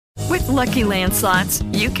Lucky Land Slots,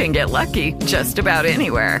 you can get lucky just about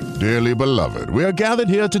anywhere. Dearly beloved, we are gathered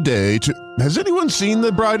here today to... Has anyone seen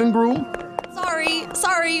the bride and groom?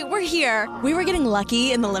 Sorry, we're here. We were getting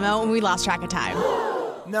lucky in the limo and we lost track of time.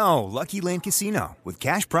 No, Lucky Land Casino, with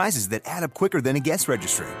cash prizes that add up quicker than a guest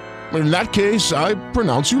registry. In that case, I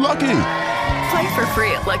pronounce you lucky. Play for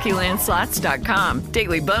free at LuckyLandSlots.com.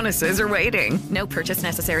 Daily bonuses are waiting. No purchase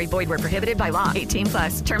necessary. Void where prohibited by law.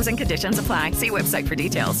 18+. Terms and conditions apply. See website for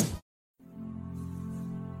details.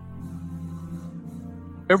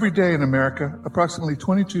 Every day in America, approximately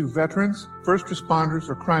 22 veterans, first responders,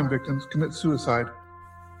 or crime victims commit suicide.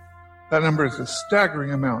 That number is a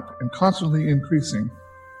staggering amount and constantly increasing.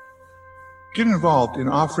 Get involved in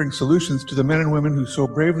offering solutions to the men and women who so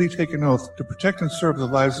bravely take an oath to protect and serve the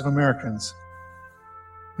lives of Americans.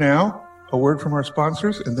 Now, a word from our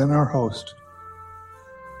sponsors and then our host.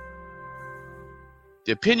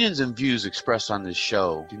 The opinions and views expressed on this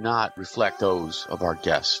show do not reflect those of our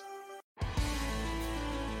guests.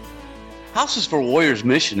 Houses for Warriors'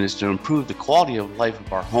 mission is to improve the quality of life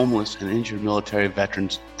of our homeless and injured military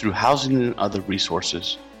veterans through housing and other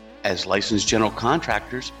resources. As licensed general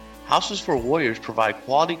contractors, Houses for Warriors provide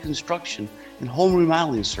quality construction and home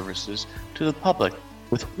remodeling services to the public,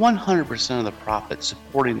 with 100% of the profits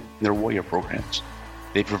supporting their warrior programs.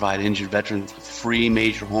 They provide injured veterans with free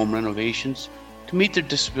major home renovations to meet their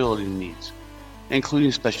disability needs,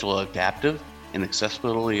 including special adaptive and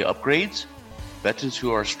accessibility upgrades. Veterans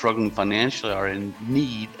who are struggling financially or in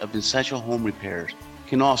need of essential home repairs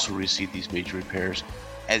can also receive these major repairs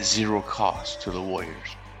at zero cost to the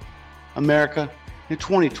warriors. America, in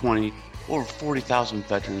 2020, over 40,000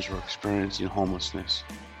 veterans are experiencing homelessness.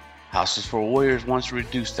 Houses for Warriors wants to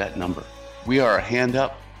reduce that number. We are a hand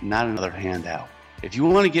up, not another handout. If you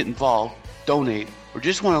want to get involved, donate, or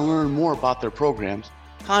just want to learn more about their programs,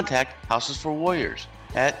 contact Houses for Warriors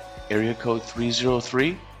at area code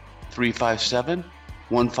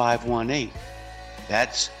 303-357-1518.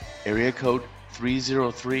 That's area code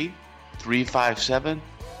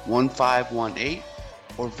 303-357-1518.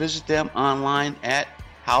 Or visit them online at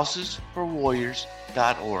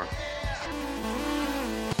housesforwarriors.org.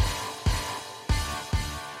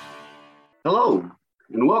 Hello,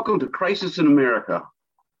 and welcome to Crisis in America.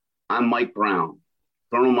 I'm Mike Brown,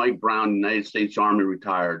 Colonel Mike Brown, United States Army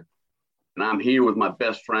retired, and I'm here with my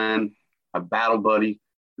best friend, my battle buddy,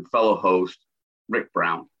 and fellow host, Rick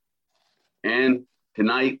Brown. And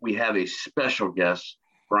tonight we have a special guest,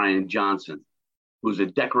 Brian Johnson, who's a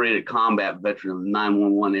decorated combat veteran of the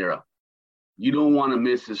 9/11 era. You don't want to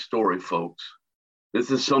miss his story, folks.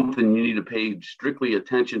 This is something you need to pay strictly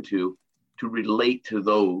attention to relate to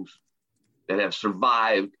those that have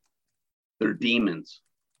survived their demons,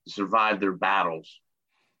 survived their battles.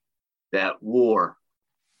 That war,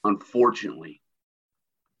 unfortunately,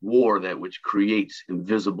 war that which creates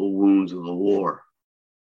invisible wounds of the war.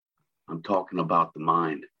 I'm talking about the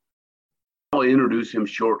mind. I'll introduce him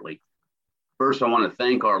shortly. First, I want to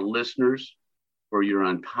thank our listeners for your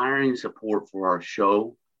untiring support for our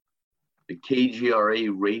show, the KGRA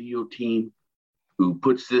radio team who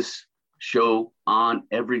puts this show on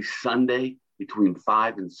every Sunday between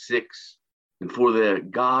 5 and 6, and for the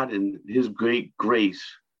God and his great grace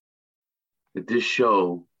that this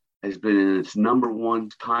show has been in its number one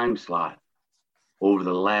time slot over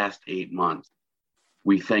the last 8 months.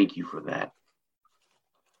 We thank you for that.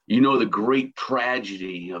 You know the great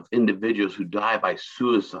tragedy of individuals who die by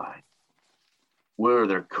suicide, where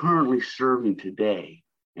they're currently serving today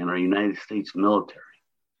in our United States military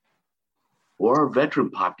or our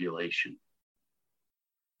veteran population,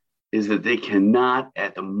 is that they cannot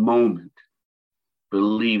at the moment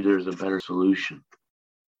believe there's a better solution.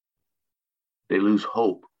 They lose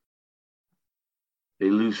hope. They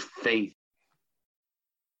lose faith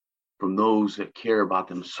from those that care about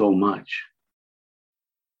them so much,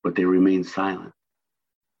 but they remain silent.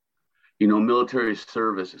 You know, military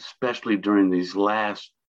service, especially during these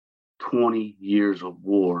last 20 years of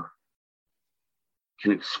war,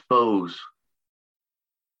 can expose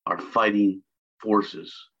our fighting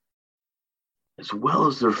forces, as well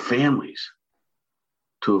as their families,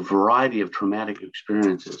 to a variety of traumatic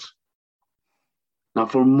experiences. Now,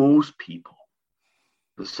 for most people,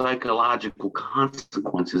 the psychological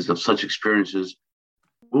consequences of such experiences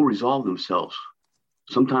will resolve themselves,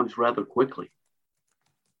 sometimes rather quickly.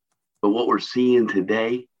 But what we're seeing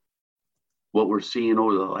today, what we're seeing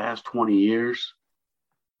over the last 20 years,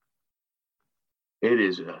 it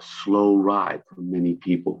is a slow ride for many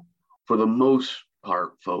people. For the most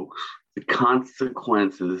part, folks, the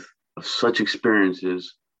consequences of such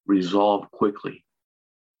experiences resolve quickly.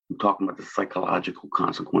 I'm talking about the psychological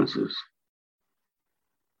consequences.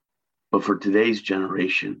 But for today's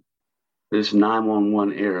generation, this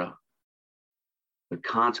 911 era, the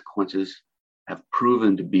consequences have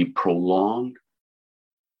proven to be prolonged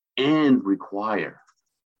and require.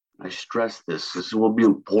 I stress this. This will be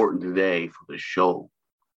important today for the show.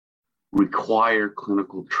 Require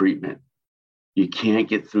clinical treatment. You can't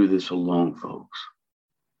get through this alone, folks.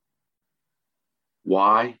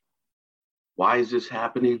 Why? Why is this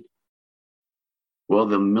happening? Well,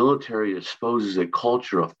 the military exposes a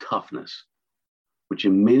culture of toughness, which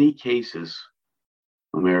in many cases,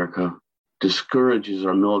 America, discourages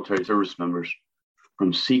our military service members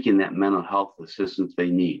from seeking that mental health assistance they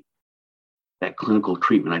need, that clinical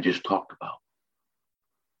treatment I just talked about.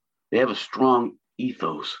 They have a strong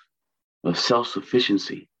ethos of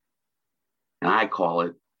self-sufficiency. And I call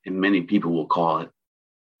it, and many people will call it,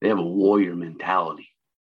 they have a warrior mentality,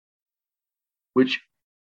 which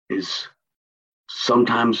is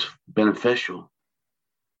sometimes beneficial,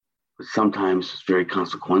 but sometimes it's very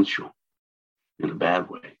consequential in a bad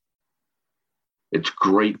way. It's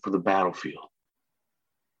great for the battlefield,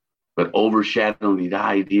 but overshadowing the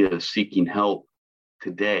idea of seeking help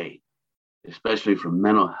today, especially for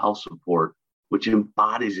mental health support, which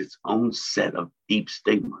embodies its own set of deep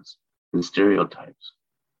stigmas and stereotypes.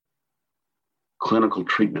 Clinical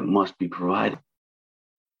treatment must be provided.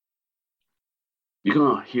 You're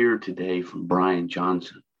going to hear today from Brian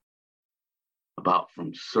Johnson about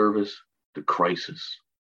from service to crisis,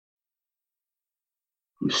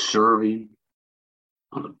 from serving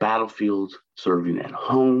on the battlefields, serving at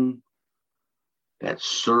home, that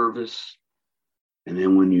service, and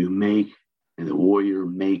then when you make, and the warrior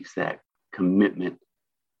makes that commitment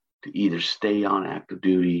to either stay on active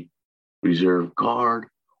duty, reserve guard,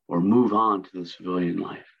 or move on to the civilian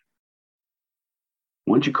life.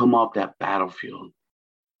 Once you come off that battlefield,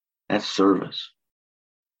 that's service.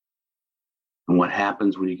 And what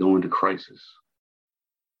happens when you go into crisis?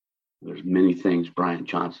 There's many things Brian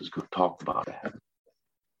Johnson's going to talk about that.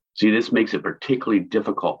 See, this makes it particularly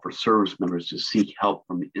difficult for service members to seek help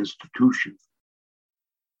from the institution.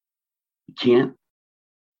 You can't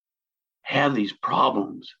have these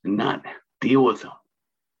problems and not deal with them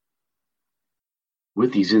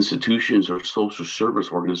with these institutions or social service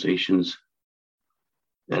organizations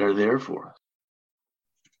that are there for us.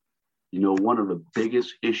 You know, one of the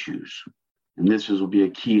biggest issues, and this will be a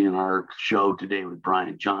key in our show today with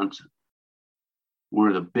Brian Johnson, one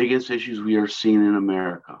of the biggest issues we are seeing in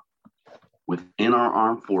America within our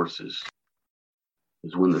armed forces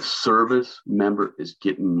is when the service member is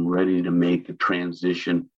getting ready to make the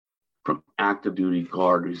transition from active duty,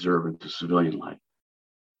 guard, reserve into civilian life.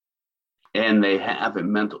 And they have a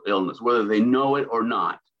mental illness, whether they know it or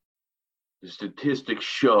not. The statistics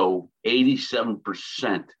show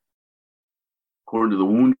 87%, according to the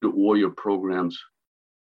Wounded Warrior Program's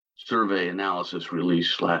survey analysis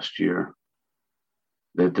released last year,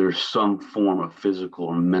 that there's some form of physical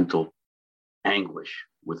or mental anguish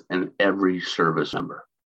within every service member.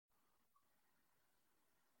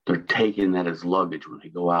 They're taking that as luggage when they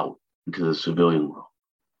go out into the civilian world.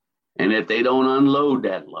 And if they don't unload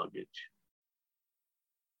that luggage,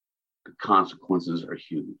 the consequences are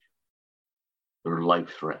huge. They're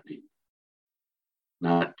life-threatening,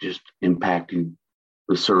 not just impacting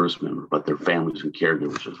the service member, but their families and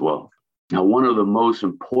caregivers as well. Now, one of the most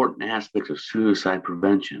important aspects of suicide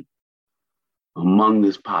prevention among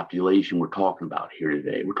this population we're talking about here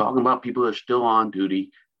today, we're talking about people that are still on duty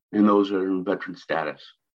and those that are in veteran status,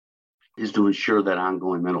 is to ensure that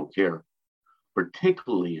ongoing mental care,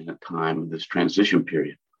 particularly in a time of this transition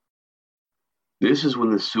period. This is when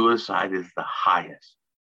the suicide is the highest.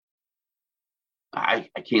 I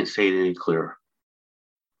can't say it any clearer.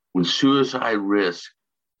 When suicide risk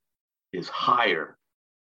is higher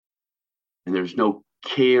and there's no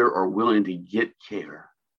care or willing to get care,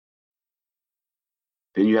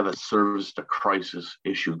 then you have a service to crisis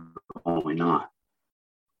issue going on.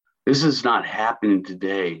 This is not happening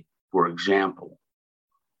today. For example,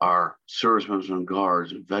 our service members and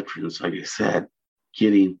guards and veterans, like I said,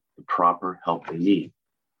 getting the proper help they need.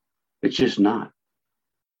 It's just not.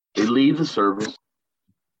 They leave the service,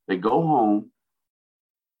 they go home,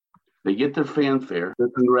 they get their fanfare, their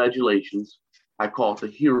congratulations. I call it the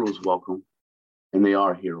hero's welcome, and they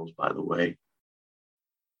are heroes, by the way.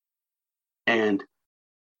 And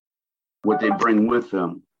what they bring with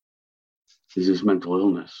them is this mental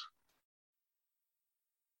illness.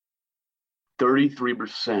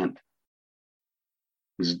 33%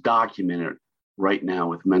 is documented right now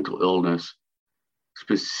with mental illness,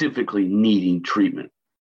 specifically needing treatment.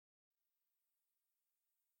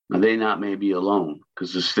 Now, they may be alone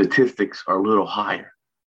because the statistics are a little higher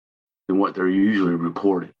than what they're usually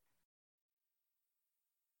reported.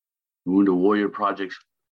 Wounded Warrior Project's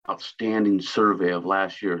outstanding survey of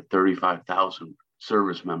last year, 35,000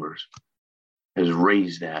 service members, has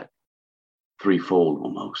raised that threefold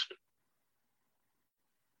almost.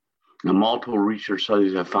 Now, multiple research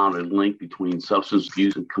studies have found a link between substance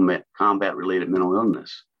abuse and combat-related mental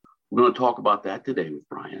illness. We're going to talk about that today with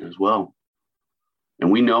Brian as well. And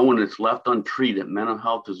we know when it's left untreated, mental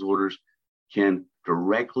health disorders can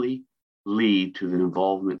directly lead to the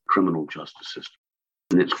involvement in the criminal justice system.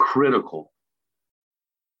 And it's critical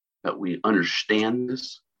that we understand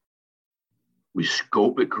this, we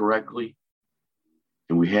scope it correctly,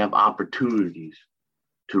 and we have opportunities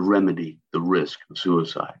to remedy the risk of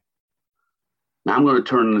suicide. Now I'm going to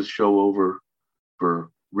turn this show over for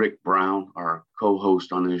Rick Brown, our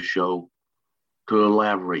co-host on this show, to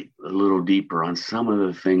elaborate a little deeper on some of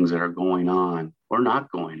the things that are going on or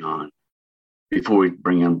not going on before we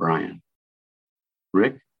bring in Brian.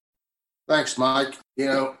 Rick? Thanks, Mike. You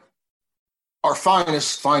know, our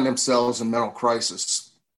finest find themselves in mental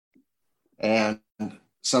crisis. And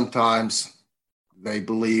sometimes they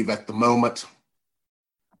believe at the moment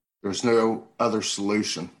there's no other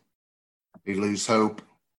solution. They lose hope.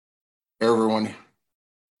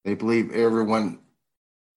 They believe everyone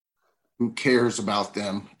who cares about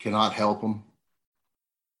them cannot help them.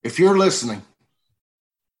 If you're listening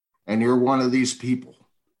and you're one of these people,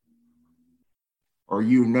 or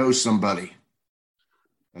you know somebody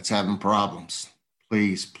that's having problems,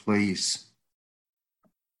 please,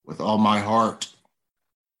 with all my heart,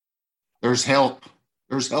 there's help.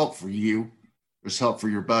 There's help for you. There's help for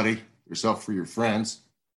your buddy. There's help for your friends.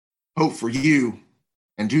 Hope for you.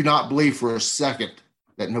 And do not believe for a second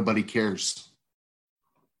that nobody cares.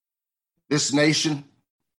 This nation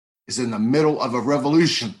is in the middle of a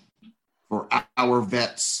revolution for our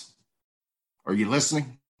vets. Are you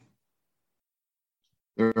listening?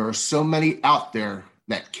 There are so many out there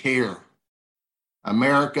that care.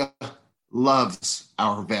 America loves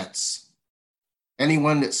our vets.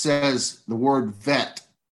 Anyone that says the word vet,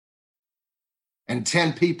 and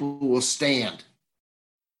 10 people will stand.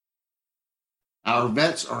 Our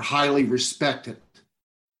vets are highly respected,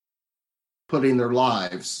 putting their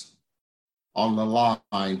lives on the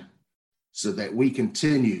line so that we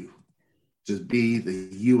continue to be the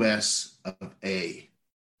U.S. of A.,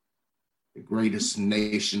 the greatest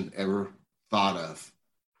nation ever thought of.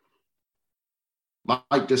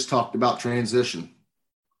 Mike just talked about transition,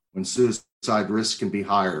 when suicide risk can be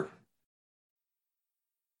higher.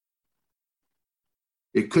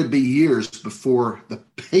 It could be years before the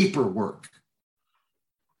paperwork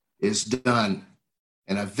is done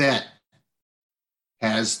and a vet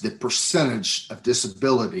has the percentage of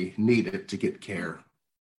disability needed to get care.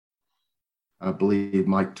 I believe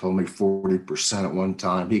Mike told me 40% at one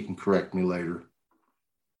time. He can correct me later.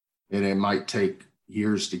 And it might take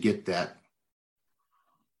years to get that.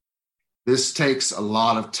 This takes a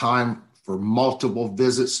lot of time for multiple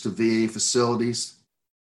visits to VA facilities,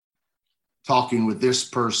 talking with this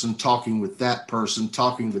person, talking with that person,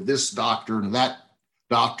 talking with this doctor and that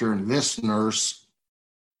doctor and this nurse.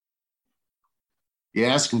 You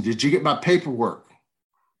ask them, did you get my paperwork?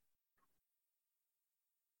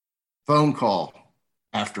 Phone call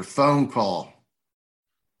after phone call.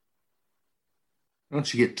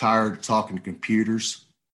 Don't you get tired of talking to computers?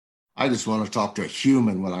 I just want to talk to a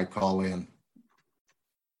human when I call in.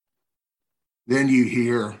 Then you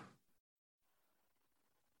hear,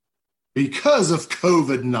 because of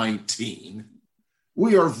COVID-19,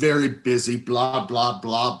 we are very busy, blah, blah,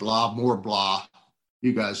 blah, blah, more blah.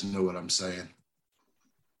 You guys know what I'm saying.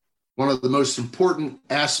 One of the most important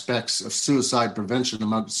aspects of suicide prevention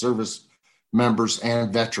among service members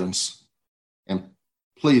and veterans, and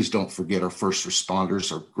please don't forget our first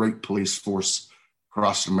responders, our great police force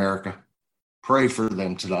across America. Pray for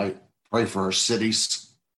them tonight. Pray for our cities.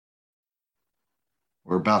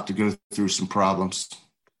 We're about to go through some problems.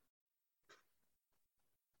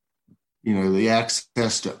 You know, the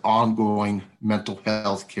access to ongoing mental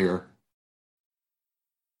health care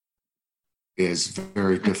is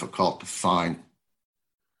very difficult to find,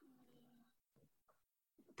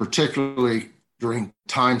 particularly during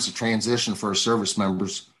times of transition for our service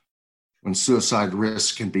members when suicide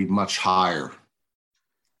risk can be much higher.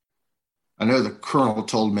 I know the colonel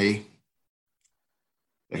told me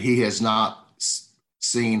that he has not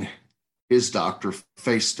seen his doctor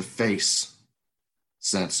face to face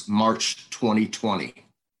since March 2020.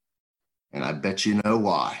 And I bet you know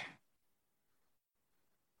why.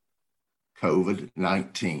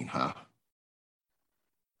 COVID-19, huh?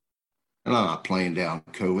 And I'm not playing down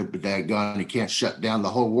COVID, but daggone, you can't shut down the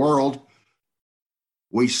whole world.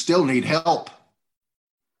 We still need help.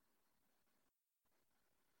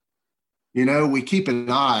 You know, we keep an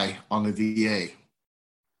eye on the VA.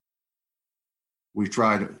 We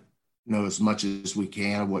try to know as much as we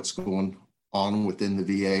can what's going on within the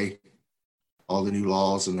VA, all the new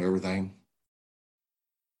laws and everything.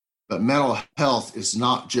 But mental health is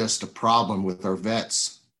not just a problem with our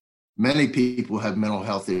vets. Many people have mental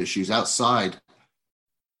health issues outside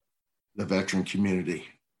the veteran community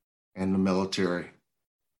and the military.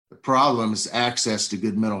 The problem is access to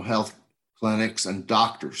good mental health clinics and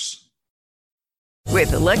doctors.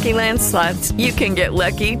 With the Lucky Land Slots, you can get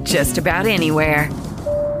lucky just about anywhere.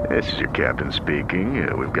 This is your captain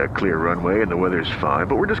speaking. We've got clear runway and the weather's fine,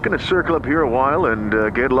 but we're just going to circle up here a while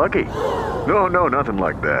and get lucky. No, nothing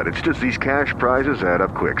like that. It's just these cash prizes add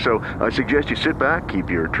up quick. So I suggest you sit back, keep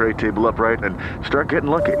your tray table upright, and start getting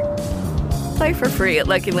lucky. Play for free at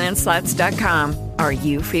LuckyLandSlots.com. Are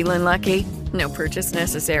you feeling lucky? No purchase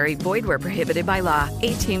necessary. Void where prohibited by law.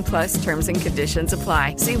 18+ terms and conditions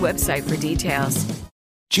apply. See website for details.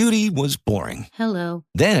 Judy was boring. Hello.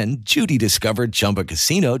 Then Judy discovered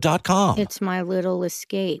ChumbaCasino.com. It's my little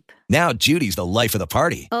escape. Now Judy's the life of the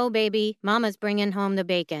party. Oh, baby, mama's bringing home the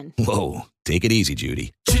bacon. Whoa, take it easy,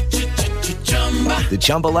 Judy. The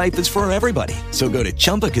Chumba life is for everybody. So go to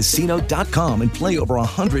ChumbaCasino.com and play over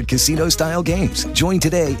 100 casino-style games. Join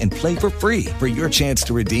today and play for free for your chance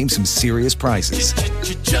to redeem some serious prizes.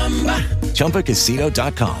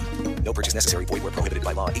 ChumbaCasino.com. No purchase necessary. Void where prohibited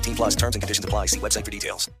by law. 18+ terms and conditions apply. See website for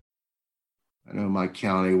details. I know my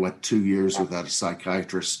county went 2 years without a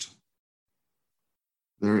psychiatrist.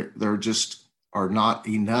 There just are not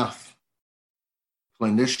enough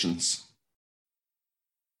clinicians.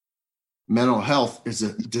 Mental health is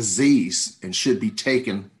a disease and should be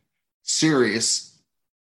taken serious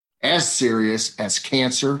as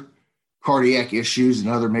cancer, cardiac issues, and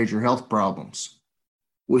other major health problems.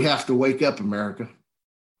 We have to wake up, America.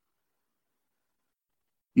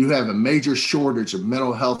 You have a major shortage of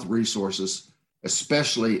mental health resources,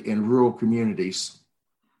 especially in rural communities.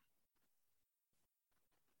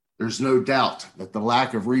 There's no doubt that the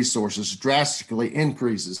lack of resources drastically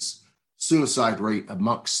increases suicide rate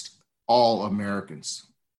amongst all Americans.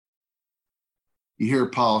 You hear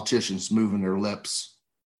politicians moving their lips.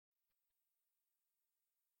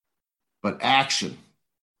 But action,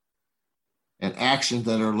 and action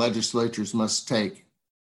that our legislatures must take,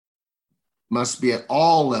 must be at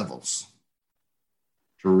all levels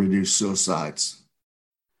to reduce suicides.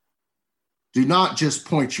 Do not just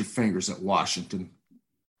point your fingers at Washington.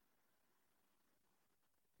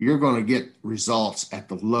 You're going to get results at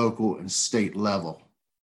the local and state level.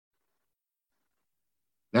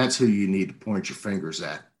 That's who you need to point your fingers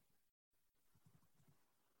at.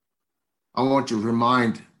 I want to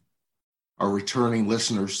remind our returning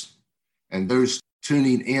listeners and those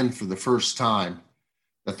tuning in for the first time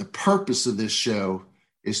that the purpose of this show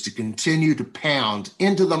is to continue to pound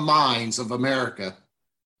into the minds of America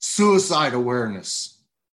suicide awareness,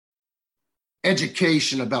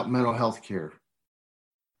 education about mental health care,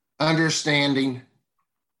 understanding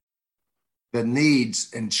the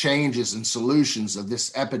needs and changes and solutions of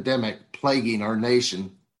this epidemic plaguing our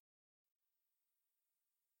nation.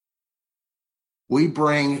 We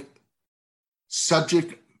bring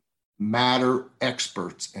subject matter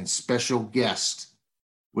experts and special guests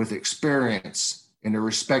with experience in their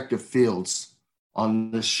respective fields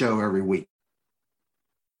on this show every week.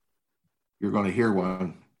 You're going to hear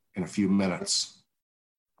one in a few minutes.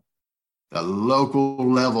 The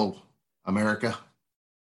local level, America.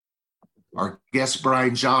 Our guest,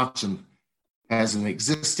 Brian Johnson, has an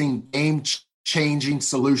existing game-changing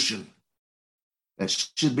solution that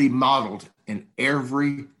should be modeled in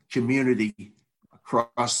every community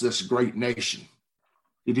across this great nation.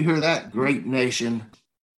 Did you hear that? Great nation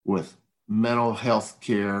with mental health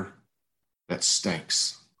care that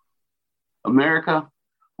stinks. America,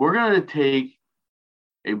 we're going to take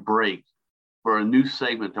a break for a new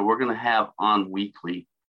segment that we're going to have on weekly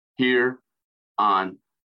here on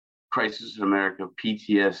Crisis in America,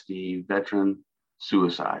 PTSD, veteran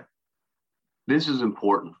suicide. This is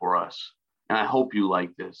important for us, and I hope you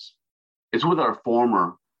like this. It's with our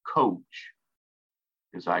former coach,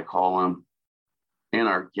 as I call him, and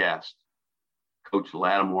our guest, Coach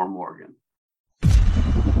Lattimore Morgan.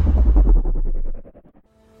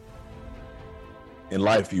 In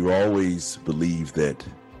life, you always believe that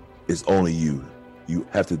it's only you. You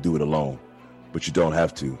have to do it alone, but you don't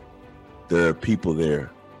have to. There are people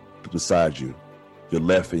there beside you, your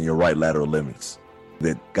left and your right lateral limits,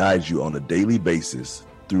 that guide you on a daily basis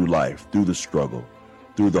through life, through the struggle,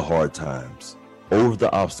 through the hard times, over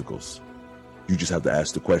the obstacles. You just have to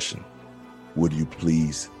ask the question, would you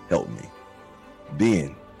please help me?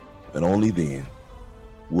 Then, and only then,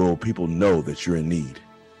 will people know that you're in need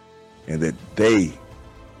and that they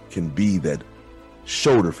can be that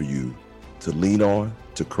shoulder for you to lean on,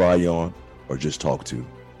 to cry on, or just talk to.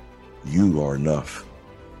 You are enough.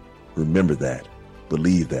 Remember that,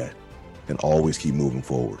 believe that, and always keep moving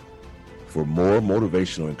forward. For more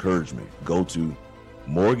motivational encouragement, go to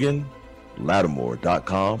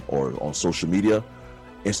morganlattimore.com or on social media,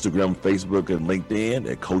 Instagram, Facebook, and LinkedIn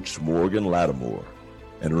at Coach Morgan Lattimore.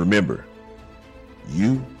 And remember,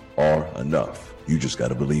 you are enough. You just got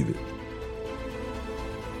to believe it.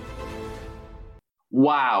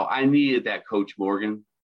 Wow, I needed that, Coach Morgan.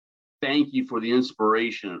 Thank you for the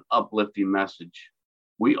inspiration and uplifting message.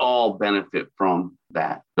 We all benefit from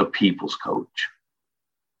that, the people's coach.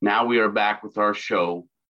 Now we are back with our show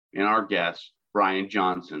and our guest, Brian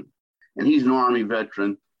Johnson. And he's an Army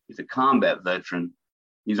veteran. He's a combat veteran.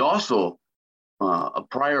 He's also a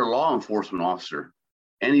prior law enforcement officer.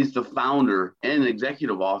 And he's the founder and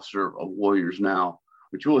executive officer of Warriors Now,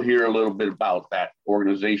 which we'll hear a little bit about that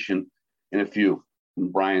organization in a few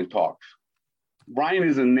when Brian talks. Brian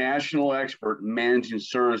is a national expert in managing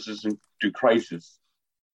services to crisis.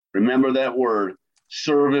 Remember that word,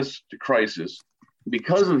 service to crisis.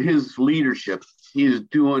 Because of his leadership, he is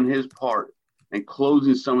doing his part and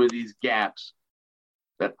closing some of these gaps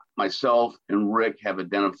that myself and Rick have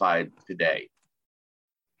identified today.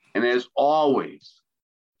 And as always,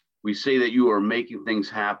 we say that you are making things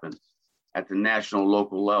happen at the national,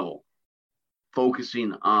 local level,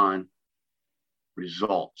 focusing on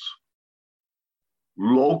results.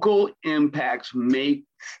 Local impacts make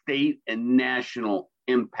state and national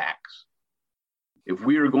impacts. If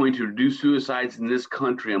we are going to reduce suicides in this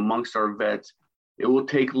country amongst our vets, it will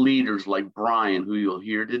take leaders like Brian, who you'll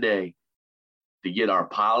hear today, to get our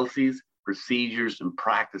policies, procedures, and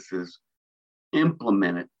practices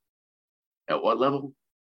implemented at what level?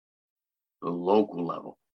 The local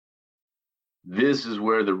level. This is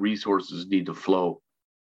where the resources need to flow.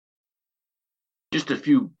 Just a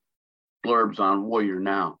few blurbs on Warrior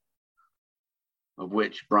Now, of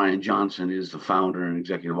which Brian Johnson is the founder and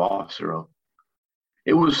executive officer of.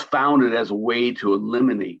 It was founded as a way to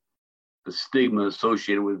eliminate the stigma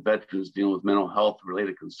associated with veterans dealing with mental health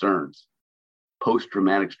related concerns,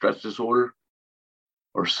 post-traumatic stress disorder,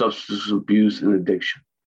 or substance abuse and addiction.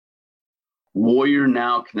 Warrior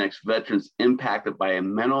Now connects veterans impacted by a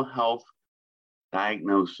mental health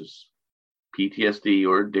diagnosis, PTSD,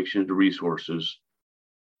 or addiction to resources,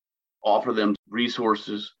 offer them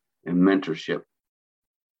resources and mentorship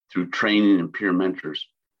through training and peer mentors,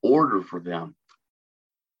 order for them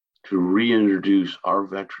to reintroduce our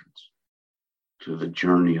veterans to the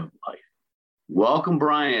journey of life. Welcome,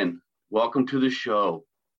 Brian. Welcome to the show.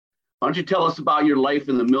 Why don't you tell us about your life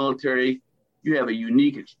in the military? You have a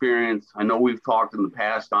unique experience. I know we've talked in the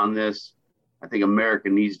past on this. I think America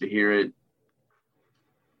needs to hear it.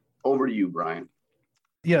 Over to you, Brian.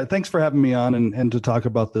 Yeah, thanks for having me on and to talk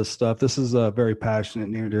about this stuff. This is very passionate,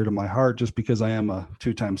 near and dear to my heart, just because I am a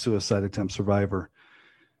 2-time suicide attempt survivor.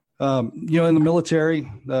 In the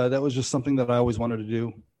military, that was just something that I always wanted to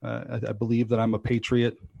do. I believe that I'm a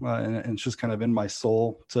patriot, and it's just kind of in my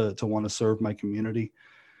soul to want to serve my community.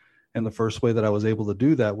 And the first way that I was able to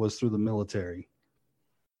do that was through the military.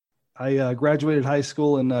 I graduated high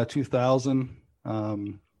school in 2000,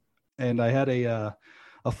 and I had a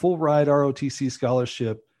full ride ROTC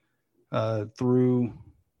scholarship through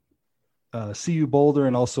CU Boulder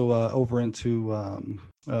and also over into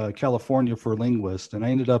California for linguist. And I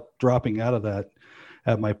ended up dropping out of that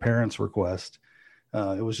at my parents' request.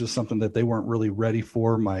 It was just something that they weren't really ready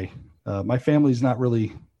for. My family's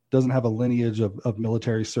doesn't have a lineage of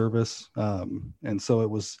military service. And so it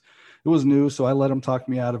was new. So I let them talk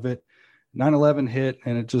me out of it. 9/11 hit,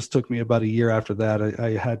 and it just took me about a year after that.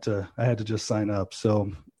 I had to just sign up. So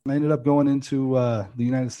I ended up going into the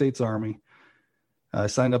United States Army. I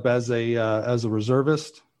signed up as a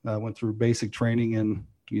reservist. I went through basic training in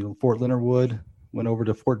Fort Leonard Wood, went over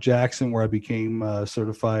to Fort Jackson, where I became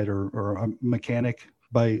certified or a mechanic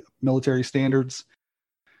by military standards.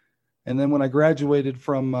 And then when I graduated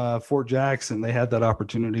from Fort Jackson, they had that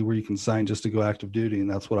opportunity where you can sign just to go active duty, and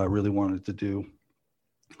that's what I really wanted to do.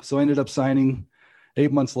 So I ended up signing.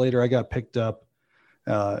 8 months later, I got picked up.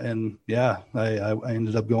 I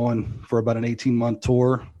ended up going for about an 18-month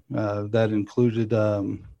tour that included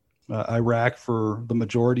Iraq for the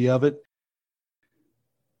majority of it.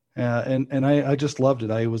 And I just loved it.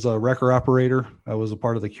 I was a wrecker operator. I was a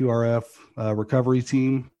part of the QRF recovery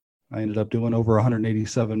team. I ended up doing over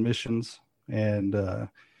 187 missions. And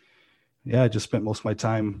I just spent most of my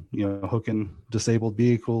time, hooking disabled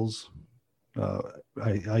vehicles.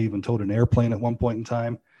 I even towed an airplane at one point in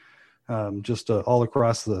time. just all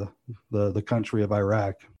across the country of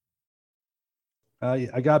Iraq.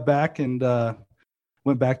 I got back and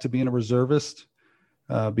went back to being a reservist,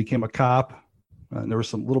 became a cop. There was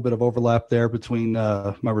some little bit of overlap there between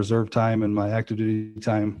my reserve time and my active duty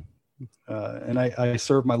time. And I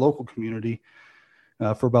served my local community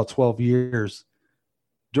for about 12 years.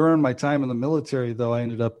 During my time in the military, though, I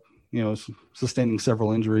ended up, sustaining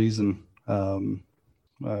several injuries and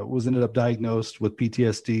ended up diagnosed with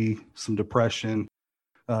PTSD, some depression,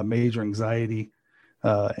 major anxiety.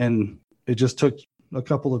 And it just took a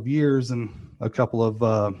couple of years and a couple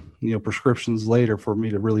of, prescriptions later for me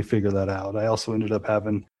to really figure that out. I also ended up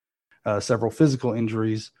having several physical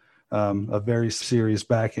injuries, a very serious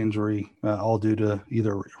back injury, all due to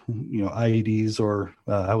either, IEDs or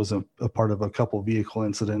I was a part of a couple of vehicle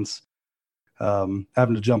incidents,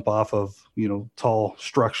 having to jump off of, tall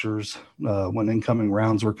structures when incoming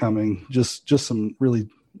rounds were coming, just some really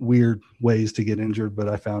weird ways to get injured. But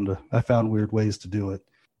I found weird ways to do it.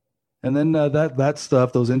 And then that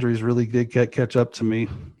stuff, those injuries really did catch up to me.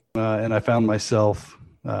 And I found myself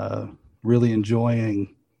really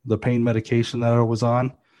enjoying the pain medication that I was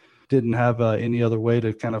on. Didn't have any other way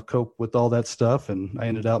to kind of cope with all that stuff. And I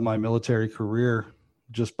ended out my military career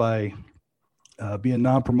just by being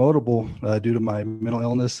non-promotable due to my mental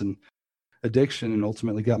illness and addiction, and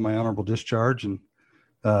ultimately got my honorable discharge and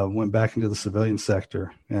went back into the civilian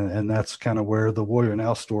sector. And that's kind of where the Warrior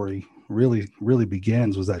Now story really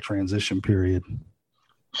begins, was that transition period.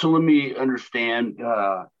 So let me understand,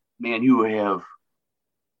 man, you have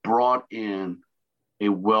brought in a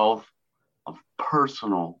wealth of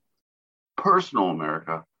personal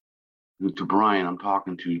America. To Brian, I'm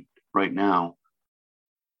talking to right now,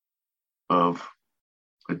 of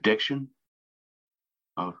addiction,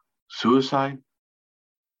 of suicide,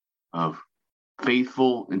 of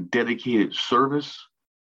faithful and dedicated service,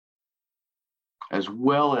 as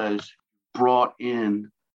well as brought in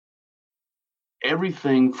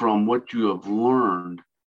everything from what you have learned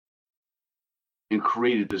and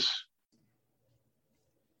created this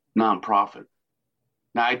nonprofit.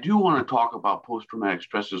 Now, I do want to talk about post-traumatic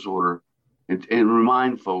stress disorder and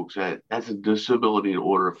remind folks that that's a disability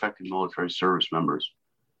disorder affecting military service members.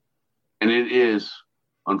 And it is,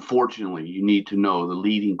 unfortunately, you need to know, the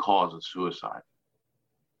leading cause of suicide.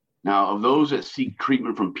 Now, of those that seek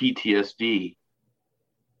treatment from PTSD,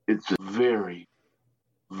 it's a very,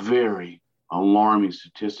 very alarming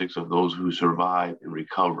statistics of those who survive and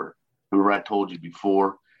recover. Remember, I told you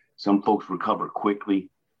before, some folks recover quickly,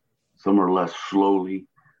 some are less slowly.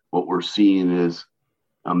 What we're seeing is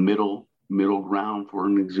a middle ground, for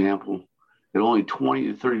an example, that only 20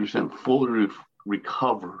 to 30% fully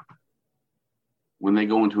recover when they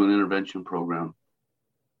go into an intervention program.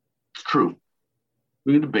 It's true.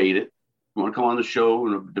 We can debate it. You want to come on the show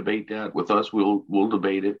and debate that with us, we'll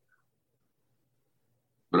debate it.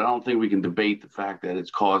 But I don't think we can debate the fact that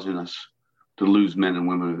it's causing us to lose men and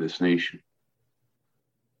women of this nation.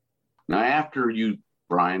 Now, after you,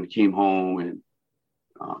 Brian, came home and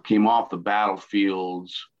came off the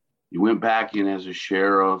battlefields, you went back in as a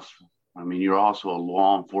sheriff. I mean, you're also a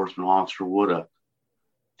law enforcement officer.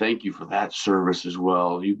 Thank you for that service as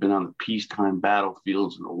well. You've been on the peacetime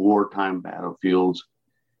battlefields and the wartime battlefields.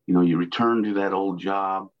 You returned to that old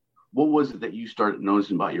job. What was it that you started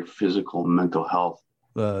noticing about your physical and mental health?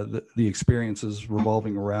 The experiences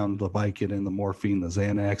revolving around the Vicodin, the morphine, the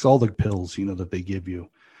Xanax, all the pills, that they give you.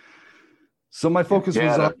 So my focus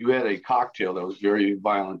was you had a cocktail that was very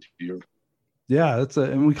violent to you. Yeah,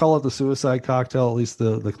 and we call it the suicide cocktail. At least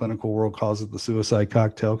the clinical world calls it the suicide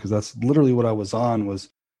cocktail, because that's literally what I was on.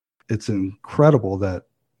 It's incredible that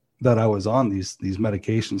I was on these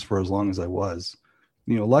medications for as long as I was.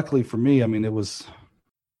 Luckily for me, I mean, it was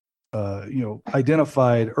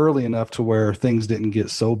identified early enough to where things didn't get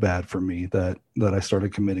so bad for me that I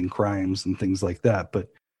started committing crimes and things like that. But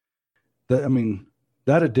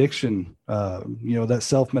that addiction, that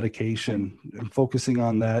self-medication, and focusing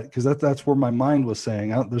on that, because that's where my mind was saying,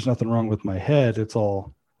 there's nothing wrong with my head. It's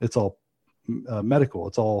all medical.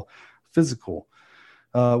 It's all physical.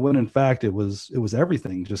 When in fact it was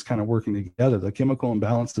everything just kind of working together. The chemical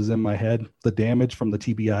imbalances in my head, the damage from the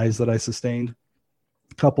TBIs that I sustained,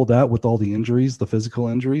 couple that with all the injuries, the physical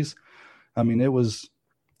injuries. I mean, I was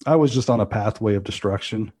just on a pathway of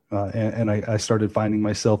destruction. And I started finding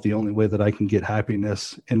myself the only way that I can get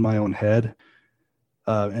happiness in my own head.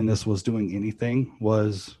 And this was doing anything,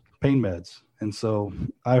 was pain meds. And so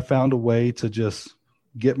I found a way to just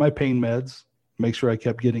get my pain meds, make sure I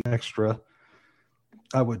kept getting extra.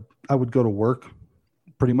 I would go to work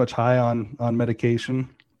pretty much high on medication,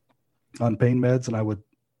 on pain meds.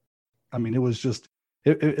 And it was just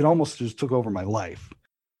it almost just took over my life.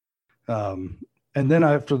 And then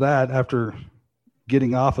after that, after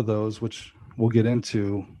getting off of those, which we'll get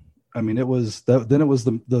into, I mean, it was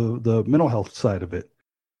the mental health side of it.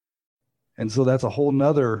 And so that's a whole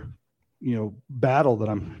nother, battle that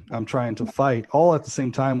I'm trying to fight, all at the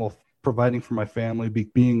same time while providing for my family,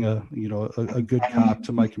 being a good cop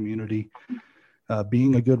to my community,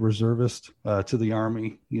 being a good reservist to the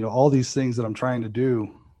Army, all these things that I'm trying to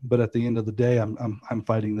do. But at the end of the day, I'm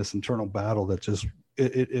fighting this internal battle that just,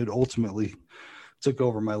 it ultimately took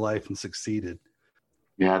over my life and succeeded.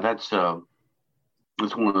 Yeah, that's one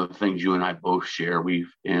of the things you and I both share.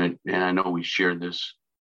 And I know we shared this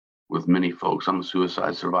with many folks. I'm a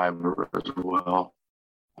suicide survivor as well.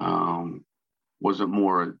 Wasn't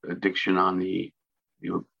more addiction on the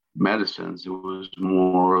medicines. It was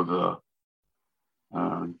more of a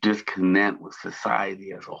disconnect with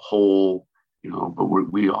society as a whole. But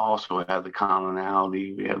we also have the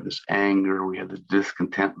commonality. We have this anger. We have this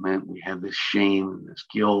discontentment. We have this shame and this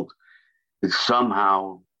guilt. That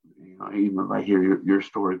somehow, even if I hear your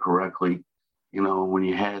story correctly, when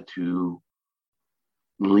you had to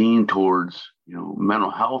lean towards,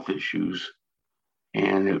 mental health issues,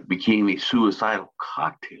 and it became a suicidal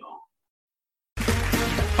cocktail.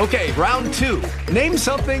 Okay, round two. Name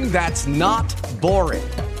something that's not boring.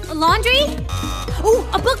 A laundry? Ooh,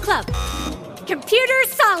 a book club. Computer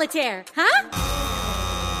solitaire, huh?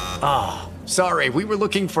 Ah, oh, sorry, we were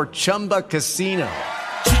looking for Chumba Casino.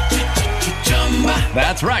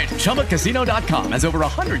 That's right, ChumbaCasino.com has over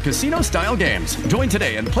 100 casino-style games. Join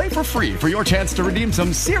today and play for free for your chance to redeem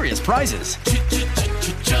some serious prizes.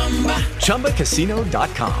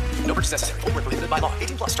 ChumbaCasino.com. No purchase necessary. Void where prohibited by law.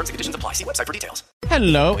 18+ terms and conditions apply. See website for details.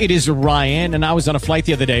 Hello, it is Ryan, and I was on a flight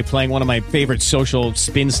the other day playing one of my favorite social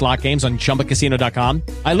spin slot games on ChumbaCasino.com.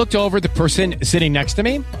 I looked over at the person sitting next to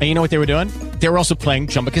me, and you know what they were doing? They were also playing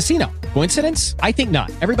Chumba Casino. Coincidence? I think not.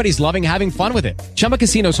 Everybody's loving having fun with it. Chumba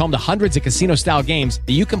Casino is home to hundreds of casino-style games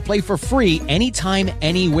that you can play for free anytime,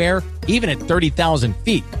 anywhere, even at 30,000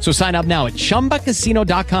 feet. So sign up now at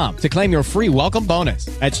ChumbaCasino.com to claim your free welcome bonus.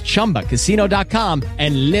 That's ChumbaCasino.com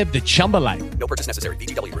and live the Chumba life. No purchase necessary.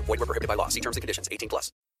 VGW. Void where prohibited by law. See terms and conditions.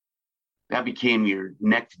 18+. That became your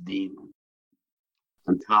next demon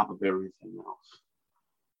on top of everything else.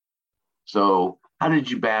 So how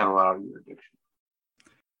did you battle out of your addiction?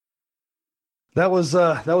 That was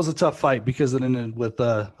a tough fight because it ended with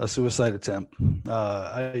a suicide attempt.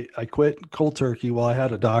 I quit cold turkey while I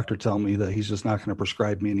had a doctor tell me that he's just not going to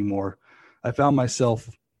prescribe me anymore. I found myself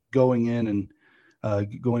going in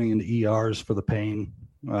and going into ERs for the pain.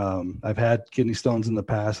 I've had kidney stones in the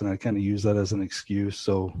past, and I kind of use that as an excuse.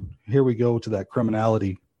 So here we go to that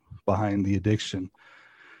criminality behind the addiction.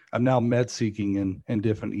 I'm now med seeking in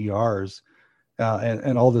different ERs,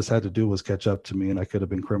 and all this had to do was catch up to me, and I could have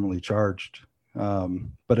been criminally charged.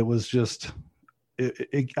 But it was just,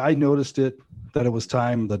 I noticed that it was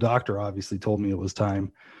time. The doctor obviously told me it was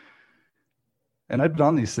time. And I've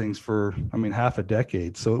done these things for, half a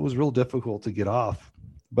decade. So it was real difficult to get off,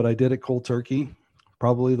 but I did it cold turkey.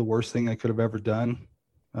 Probably the worst thing I could have ever done.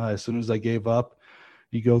 As soon as I gave up,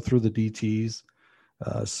 you go through the DTs,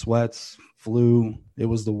 sweats, flu. It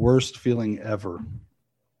was the worst feeling ever.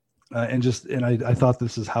 And I thought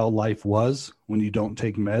this is how life was when you don't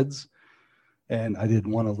take meds. And I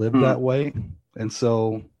didn't want to live that way. And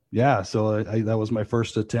so, that was my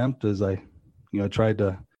first attempt as I tried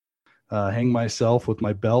to hang myself with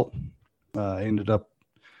my belt. I ended up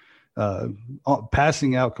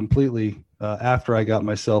passing out completely after I got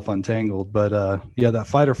myself untangled. But that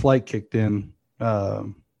fight or flight kicked in,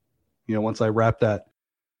 once I wrapped that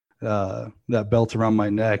belt around my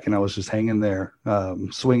neck and I was just hanging there,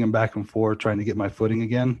 swinging back and forth, trying to get my footing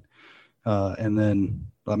again. And then,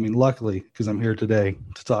 luckily, because I'm here today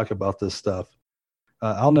to talk about this stuff,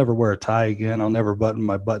 I'll never wear a tie again. I'll never button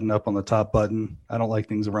my button up on the top button. I don't like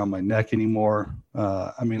things around my neck anymore.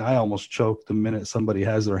 I almost choke the minute somebody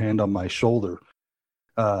has their hand on my shoulder.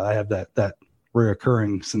 I have that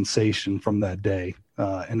reoccurring sensation from that day.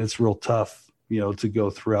 And it's real tough, to go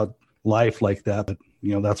throughout life like that. But,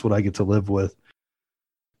 that's what I get to live with.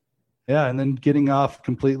 Yeah. And then getting off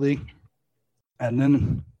completely. And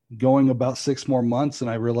then going about 6 more months, and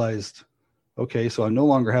I realized, okay, so I no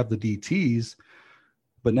longer have the DTs,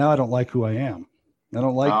 but now I don't like who I am. I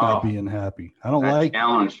don't like not being happy. I don't like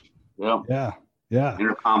challenge. Yep. Yeah.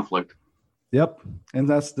 Inner conflict. Yep.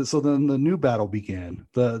 And so then the new battle began,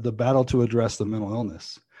 the battle to address the mental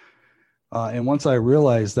illness. And once I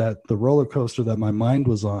realized that the roller coaster that my mind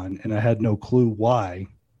was on, and I had no clue why,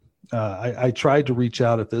 I tried to reach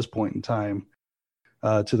out at this point in time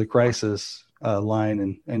to the crisis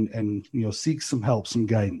line and seek some help, some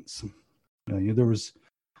guidance. There was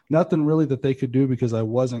nothing really that they could do because I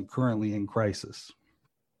wasn't currently in crisis.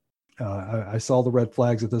 I saw the red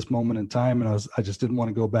flags at this moment in time, and I just didn't want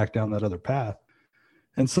to go back down that other path.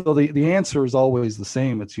 And so the answer is always the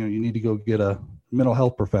same. It's, you need to go get a mental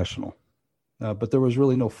health professional. But there was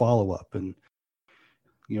really no follow-up. And,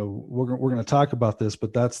 we're going to talk about this,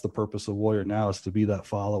 but that's the purpose of Warrior Now, is to be that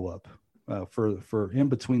follow-up for in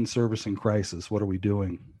between service and crisis. What are we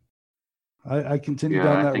doing? I continued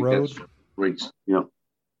down that road. That's great. Yep.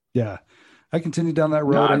 Yeah. I continued down that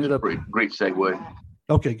road. Great segue.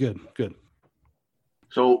 Okay, good.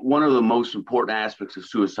 So one of the most important aspects of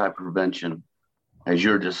suicide prevention, as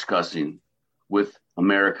you're discussing with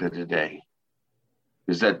America today,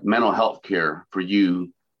 is that mental health care for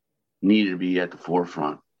you needed to be at the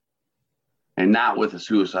forefront, and not with a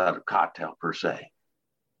suicidal cocktail per se.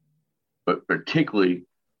 But particularly,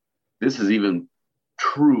 this is even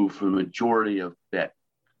true for the majority of that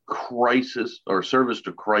crisis or service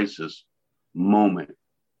to crisis moment.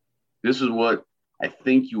 This is what I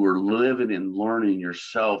think you were living and learning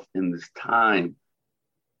yourself in this time.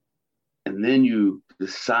 And then you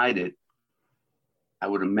decided, I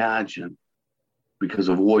would imagine, because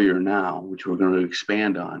of Warrior Now, which we're going to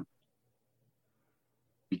expand on,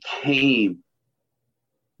 became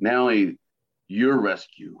not only your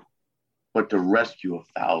rescue, but the rescue of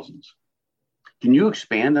thousands. Can you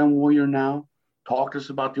expand on Warrior Now? Talk to us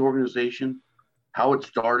about the organization, how it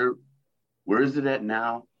started, where is it at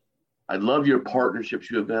now? I love your partnerships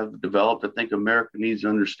you have developed. I think America needs to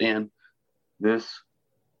understand this,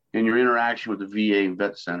 and your interaction with the VA and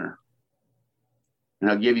Vet Center. And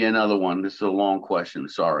I'll give you another one. This is a long question.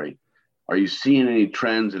 Sorry. Are you seeing any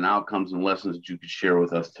trends and outcomes and lessons that you could share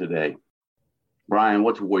with us today? Brian,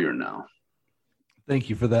 what's Warrior Now? Thank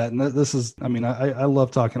you for that. And this is, I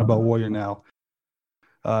love talking about Warrior Now.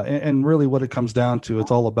 And really what it comes down to,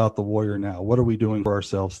 it's all about the Warrior Now. What are we doing for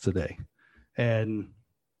ourselves today? And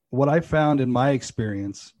what I found in my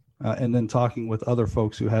experience, and then talking with other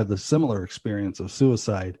folks who had the similar experience of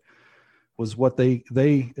suicide, was what they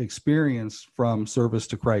experienced from service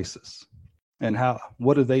to crisis, and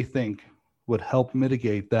what do they think would help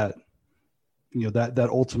mitigate that, that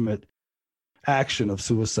ultimate action of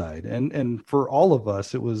suicide. And for all of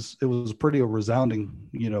us, it was pretty a resounding,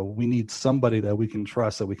 we need somebody that we can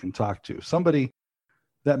trust, that we can talk to, somebody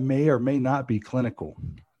that may or may not be clinical.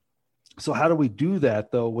 So how do we do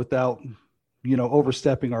that though, without,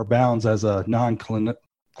 overstepping our bounds as a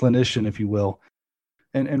non-clinician, if you will?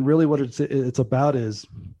 And really what it's about is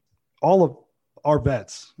all of our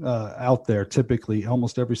vets out there. Typically,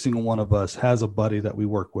 almost every single one of us has a buddy that we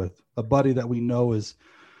work with, a buddy that we know is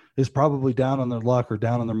probably down on their luck or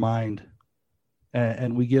down on their mind.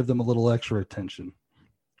 And we give them a little extra attention.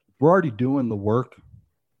 We're already doing the work.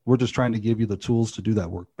 We're just trying to give you the tools to do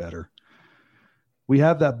that work better. We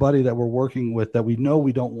have that buddy that we're working with that we know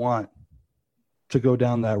we don't want to go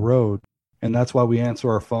down that road. And that's why we answer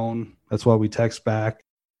our phone. That's why we text back.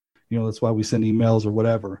 That's why we send emails or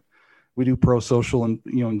whatever. We do pro-social and,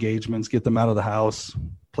 engagements, get them out of the house,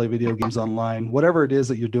 play video games online, whatever it is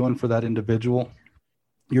that you're doing for that individual.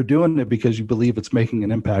 You're doing it because you believe it's making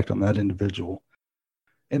an impact on that individual.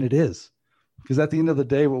 And it is. Because at the end of the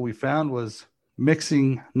day, what we found was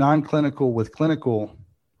mixing non-clinical with clinical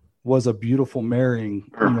was a beautiful marrying,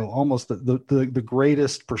 almost the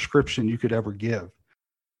greatest prescription you could ever give.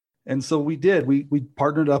 And so we did. We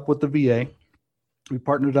partnered up with the VA. We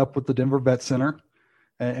partnered up with the Denver Vet Center,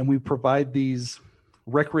 and we provide these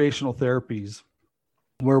recreational therapies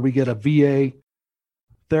where we get a VA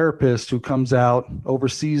therapist who comes out,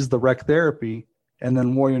 oversees the rec therapy, and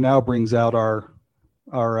then Warrior Now brings out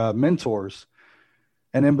our mentors.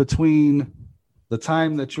 And in between the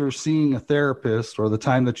time that you're seeing a therapist, or the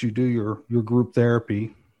time that you do your group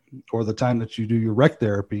therapy, or the time that you do your rec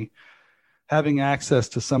therapy, having access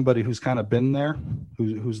to somebody who's kind of been there,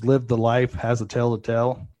 who's lived the life, has a tale to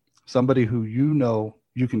tell, somebody who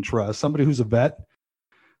you can trust, somebody who's a vet,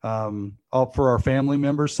 for our family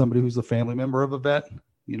members, somebody who's a family member of a vet.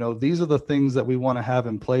 These are the things that we want to have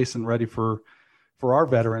in place and ready for our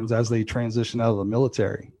veterans as they transition out of the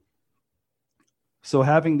military. So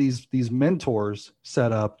having these mentors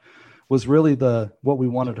set up was really what we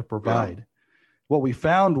wanted to provide. Yeah. What we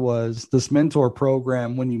found was this mentor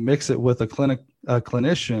program, when you mix it with a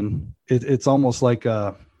clinician, it's almost like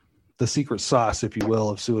the secret sauce, if you will,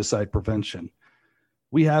 of suicide prevention.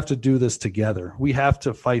 We have to do this together. We have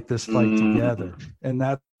to fight this fight together. And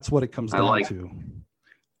that's what it comes down to.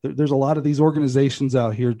 There's a lot of these organizations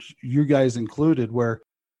out here, you guys included, where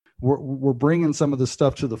we're bringing some of this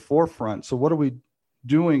stuff to the forefront. So what are we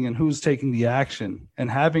doing and who's taking the action, and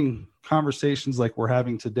having conversations like we're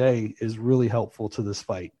having today is really helpful to this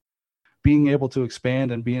fight. Being able to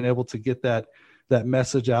expand and being able to get that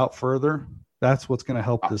message out further, that's what's going to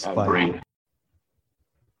help this fight. Agree.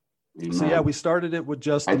 So yeah, we started it with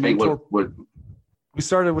just the I think mentor. we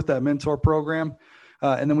started with that mentor program,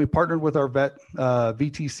 and then we partnered with our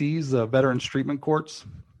VTCs, Veterans Treatment Courts.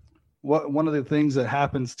 One of the things that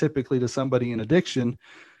happens typically to somebody in addiction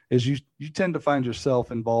is you tend to find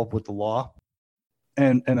yourself involved with the law.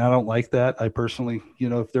 And I don't like that. I personally,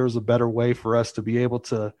 if there was a better way for us to be able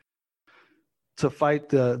to fight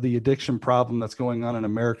the addiction problem that's going on in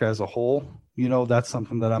America as a whole, that's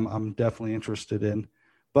something that I'm definitely interested in.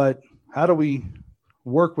 But how do we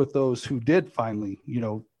work with those who did finally,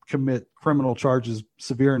 commit criminal charges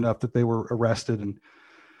severe enough that they were arrested and,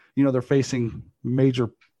 they're facing major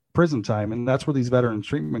prison time? And that's where these veteran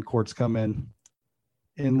treatment courts come in.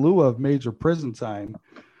 In lieu of major prison time,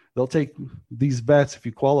 they'll take these vets, if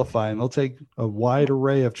you qualify, and they'll take a wide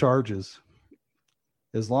array of charges.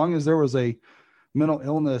 As long as there was a mental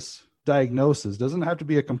illness diagnosis, doesn't have to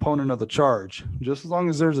be a component of the charge, just as long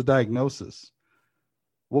as there's a diagnosis,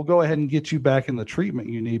 we'll go ahead and get you back in the treatment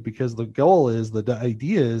you need, because the goal is, the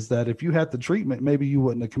idea is that if you had the treatment, maybe you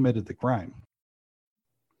wouldn't have committed the crime.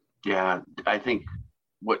 Yeah, I think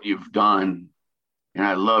what you've done, and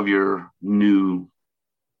I love your new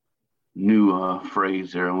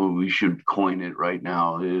phrase there, and we should coin it right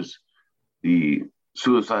now, is the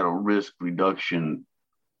suicidal risk reduction.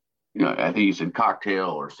 I think you said cocktail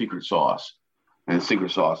or secret sauce, and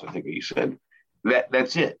secret sauce, I think you said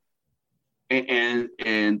that's it. And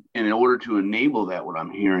in order to enable that, what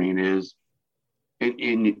I'm hearing is,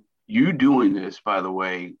 and you doing this, by the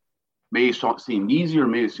way, may seem easy or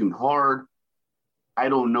may seem hard. I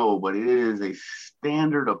don't know, but it is a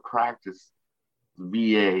standard of practice.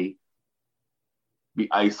 VA be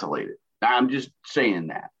isolated. I'm just saying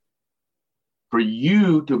that. For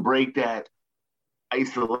you to break that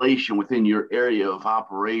isolation within your area of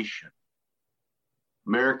operation,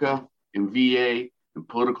 America and VA and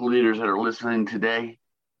political leaders that are listening today,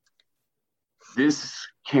 this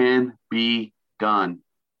can be done.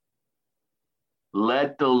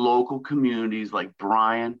 Let the local communities like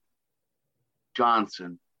Bryan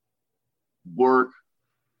Johnson work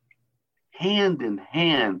hand in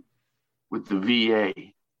hand with the VA,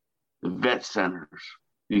 the vet centers,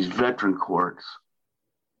 these veteran courts.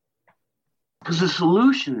 Because the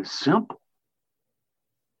solution is simple: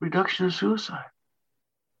 reduction of suicide.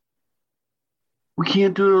 We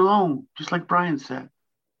can't do it alone, just like Brian said.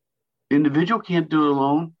 The individual can't do it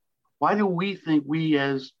alone. Why do we think we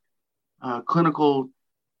as clinical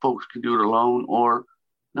folks can do it alone, or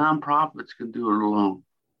nonprofits can do it alone?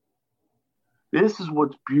 This is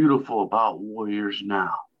what's beautiful about Warriors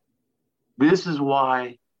Now. This is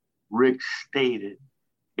why Rick stated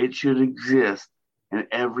it should exist in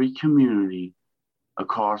every community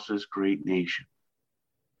across this great nation.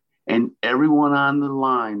 And everyone on the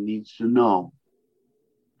line needs to know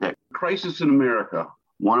that Crisis in America,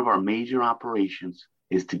 one of our major operations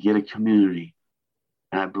is to get a community.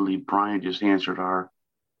 And I believe Brian just answered our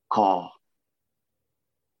call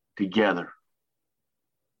together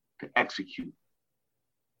to execute,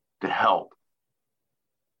 to help,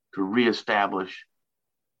 to reestablish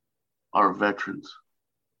our veterans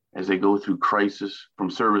as they go through crisis,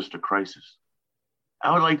 from service to crisis.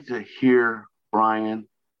 I would like to hear, Brian,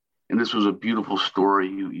 and this was a beautiful story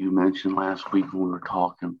you mentioned last week when we were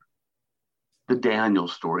talking. The Daniel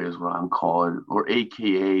story is what I'm calling it, or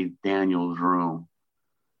AKA Daniel's Room.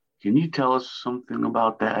 Can you tell us something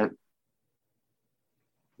about that?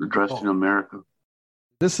 Addressed in America.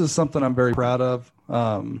 This is something I'm very proud of.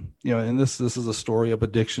 And this is a story of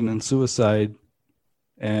addiction and suicide,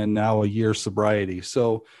 and now a year sobriety.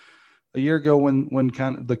 So a year ago, when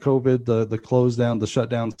kind of the COVID, the close down, the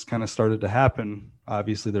shutdowns kind of started to happen,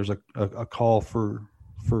 obviously there's a call for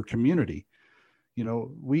community.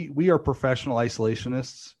 We are professional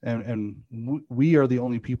isolationists, and we are the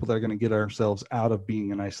only people that are going to get ourselves out of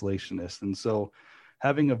being an isolationist. And so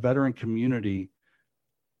having a veteran community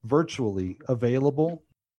virtually available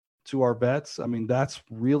to our vets, I mean, that's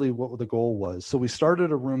really what the goal was. So we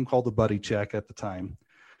started a room called the Buddy Check at the time,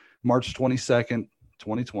 March 22nd,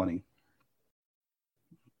 2020.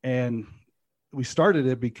 And we started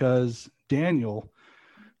it because Daniel,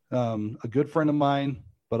 a good friend of mine,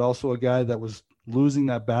 but also a guy that was losing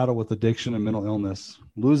that battle with addiction and mental illness,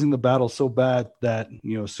 losing the battle so bad that,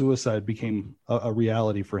 suicide became a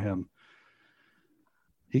reality for him.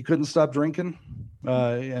 He couldn't stop drinking.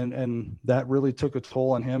 and that really took a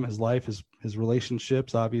toll on him, his life, his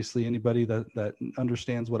relationships. Obviously, anybody that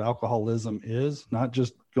understands what alcoholism is, not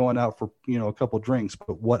just going out for a couple drinks,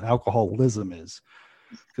 but what alcoholism is,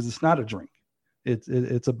 because it's not a drink.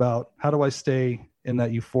 It's about, how do I stay in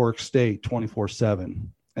that euphoric state 24/7?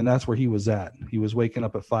 And that's where he was at. He was waking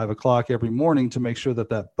up at 5 o'clock every morning to make sure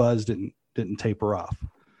that buzz didn't taper off.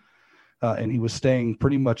 And he was staying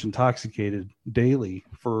pretty much intoxicated daily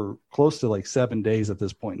for close to like 7 days at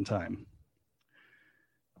this point in time.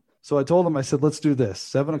 So I told him, I said, let's do this.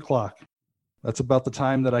 7 o'clock. That's about the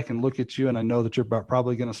time that I can look at you, and I know that you're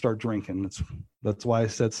probably going to start drinking. That's why I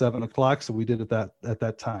said 7 o'clock. So we did it at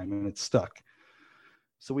that time, and it stuck.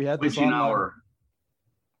 So we had this witching hour.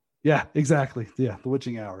 Yeah, exactly. Yeah, the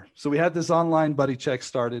witching hour. So we had this online buddy check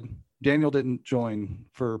started. Daniel didn't join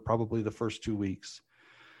for probably the first 2 weeks.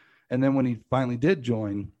 And then when he finally did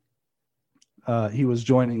join, he was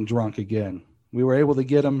joining drunk again. We were able to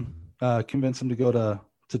get him, convince him to go to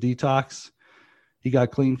detox. He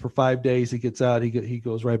got clean for 5 days. He gets out. He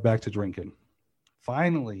goes right back to drinking.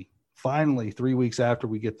 Finally, 3 weeks after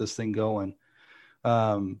we get this thing going,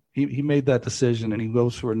 he made that decision, and he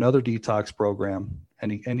goes for another detox program,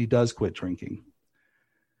 and he does quit drinking.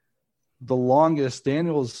 The longest,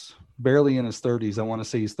 Daniel's barely in his 30s. I want to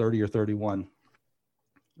say he's 30 or 31.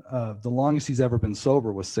 The longest he's ever been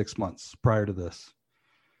sober was 6 months prior to this.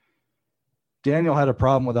 Daniel had a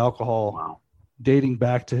problem with alcohol dating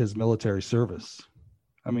back to his military service.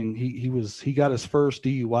 I mean, he got his first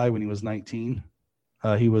DUI when he was 19.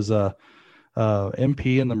 He was a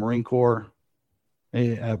MP in the Marine Corps.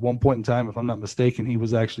 At one point in time, if I'm not mistaken, he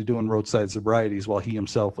was actually doing roadside sobrieties while he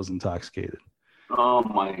himself was intoxicated. Oh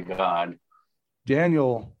my God.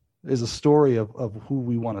 Daniel is a story of who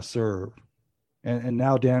we want to serve. And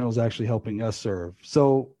now Daniel's actually helping us serve.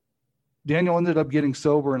 So Daniel ended up getting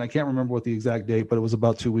sober, and I can't remember what the exact date, but it was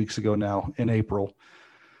about 2 weeks ago now, in April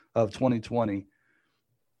of 2020.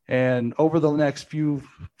 And over the next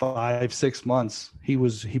 5-6 months, he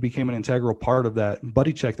became an integral part of that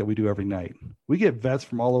buddy check that we do every night. We get vets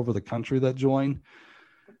from all over the country that join.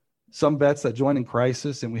 Some vets that join in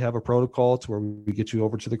crisis, and we have a protocol to where we get you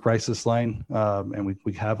over to the crisis line, and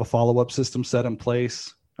we have a follow-up system set in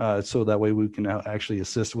place, so that way we can actually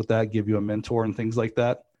assist with that, give you a mentor and things like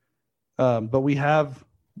that. But we have,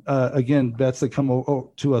 again, vets that come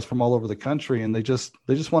to us from all over the country, and they just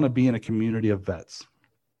want to be in a community of vets.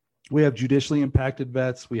 We have judicially impacted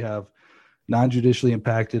vets. We have non-judicially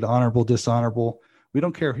impacted, honorable, dishonorable. We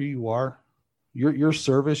don't care who you are. Your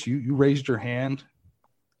service, you raised your hand.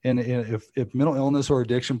 And if mental illness or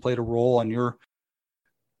addiction played a role on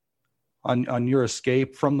your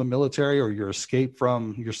escape from the military, or your escape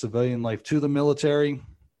from your civilian life to the military,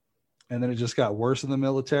 and then it just got worse in the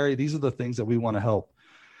military, these are the things that we want to help.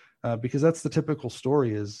 Because that's the typical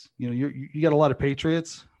story is, you got a lot of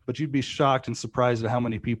patriots, but you'd be shocked and surprised at how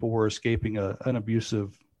many people were escaping an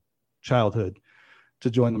abusive childhood to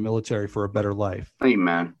join the military for a better life.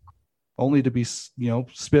 Amen. Only to be,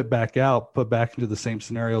 spit back out, put back into the same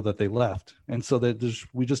scenario that they left. And so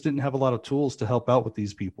we just didn't have a lot of tools to help out with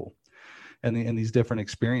these people and these different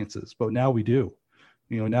experiences. But now we do.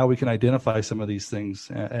 Now we can identify some of these things,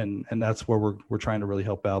 and that's where we're trying to really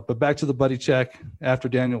help out. But back to the buddy check, after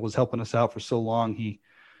Daniel was helping us out for so long,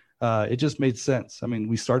 it just made sense. I mean,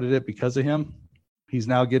 we started it because of him. He's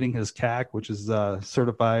now getting his CAC, which is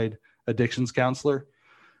certified addictions counselor.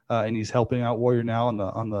 And he's helping out Warrior now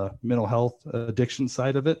on the mental health addiction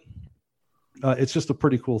side of it. It's just a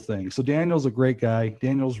pretty cool thing. So Daniel's a great guy.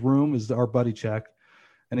 Daniel's room is our buddy check.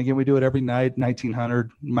 And again, we do it every night,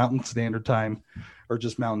 1900 Mountain Standard Time, or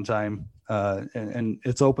just Mountain Time. And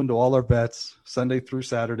it's open to all our vets, Sunday through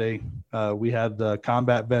Saturday. We had the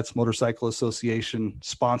Combat Vets Motorcycle Association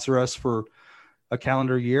sponsor us for a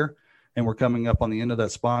calendar year, and we're coming up on the end of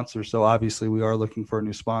that sponsor. So obviously we are looking for a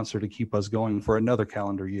new sponsor to keep us going for another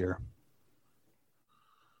calendar year.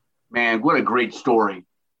 Man, what a great story.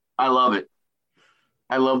 I love it.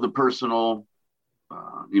 I love the personal,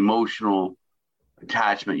 emotional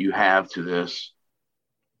attachment you have to this,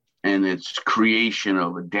 and its creation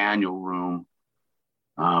of a Daniel room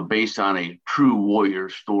based on a true warrior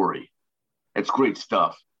story. It's great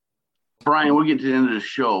stuff. Brian, we're getting to the end of the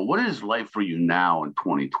show. What is life for you now in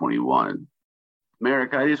 2021?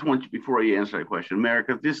 America, I just want you, before you answer that question,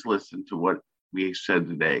 America, just listen to what we said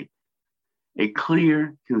today. A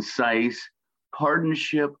clear, concise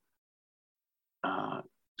partnership,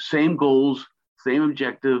 same goals, same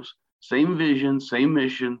objectives, same vision, same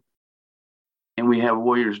mission. And we have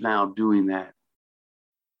warriors now doing that.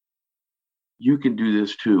 You can do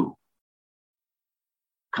this too.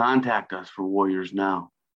 Contact us for Warriors Now.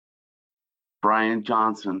 Brian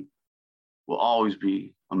Johnson will always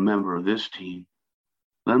be a member of this team.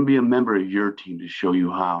 Let him be a member of your team to show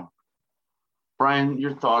you how. Brian,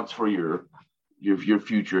 your thoughts for your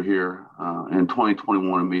future here in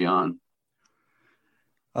 2021 and beyond.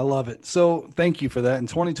 I love it. So thank you for that. In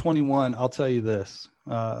 2021, I'll tell you this.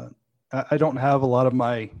 I don't have a lot of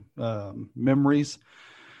my memories.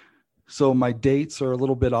 So my dates are a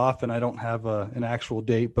little bit off and I don't have an actual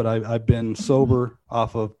date, but I've been sober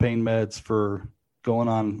off of pain meds for going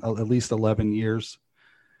on at least 11 years.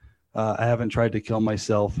 I haven't tried to kill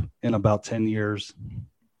myself in about 10 years.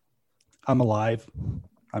 I'm alive.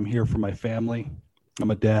 I'm here for my family.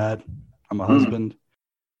 I'm a dad. I'm a husband.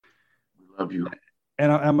 Love you.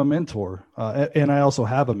 And I'm a mentor. And I also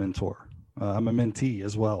have a mentor. I'm a mentee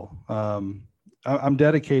as well. I'm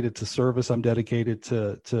dedicated to service. I'm dedicated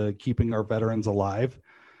to keeping our veterans alive.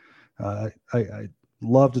 I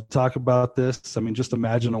love to talk about this. I mean, just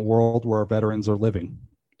imagine a world where our veterans are living.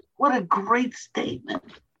 What a great statement.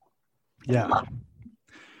 Yeah.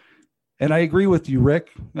 And I agree with you,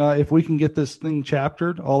 Rick. If we can get this thing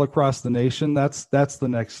chaptered all across the nation, that's the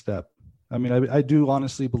next step. I mean, I do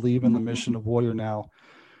honestly believe in the mission of Warrior Now.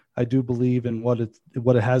 I do believe in what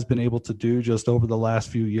it has been able to do just over the last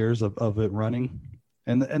few years of it running.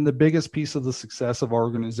 And the biggest piece of the success of our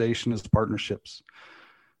organization is partnerships.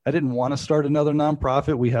 I didn't want to start another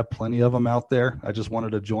nonprofit. We have plenty of them out there. I just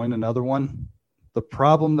wanted to join another one. The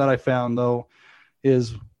problem that I found, though,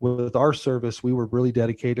 is with our service, we were really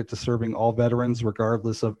dedicated to serving all veterans,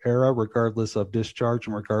 regardless of era, regardless of discharge,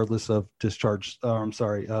 and regardless of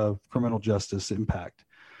of criminal justice impact.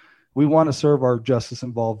 We want to serve our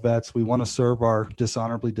justice-involved vets. We want to serve our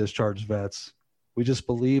dishonorably discharged vets. We just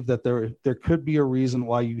believe that there could be a reason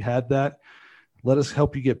why you had that. Let us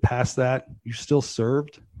help you get past that. You still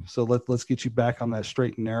served, so let's get you back on that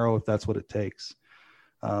straight and narrow if that's what it takes.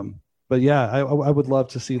 But yeah, I would love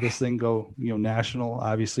to see this thing go, national.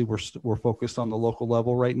 Obviously, we're focused on the local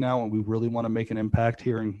level right now, and we really want to make an impact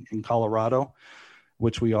here in Colorado,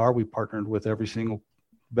 which we are. We partnered with every single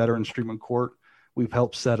veterans treatment court. We've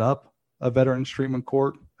helped set up a veterans treatment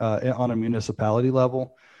court on a municipality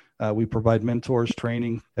level. We provide mentors,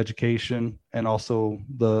 training, education, and also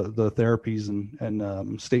the therapies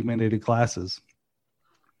and state mandated classes.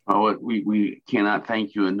 Oh, we cannot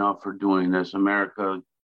thank you enough for doing this, America.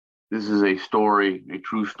 This is a story, a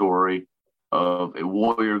true story of a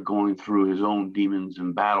warrior going through his own demons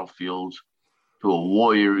and battlefields to a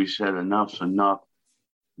warrior who said enough's enough,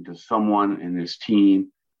 and to someone in his team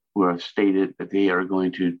who have stated that they are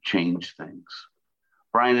going to change things.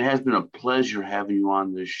 Brian, it has been a pleasure having you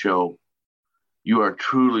on this show. You are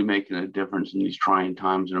truly making a difference in these trying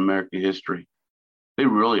times in American history. They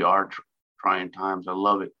really are trying times. I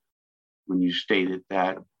love it when you stated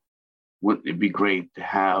that. Wouldn't it be great to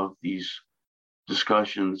have these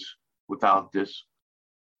discussions without this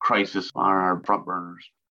crisis on our front burners?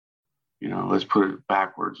 Let's put it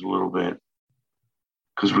backwards a little bit.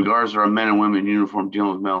 Because regardless of our men and women in uniform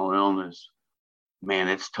dealing with mental illness, man,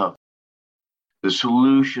 it's tough. The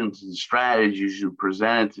solutions and strategies you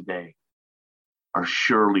presented today are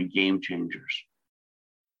surely game changers.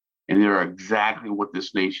 And they're exactly what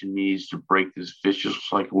this nation needs to break this vicious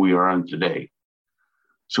cycle we are in today.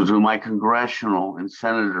 So to my congressional and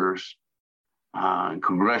senators,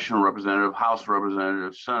 congressional representative, House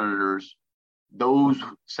representatives, senators, those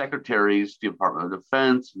secretaries, the Department of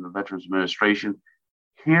Defense and the Veterans Administration,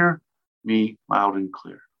 hear me loud and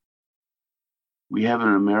clear. We have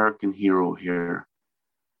an American hero here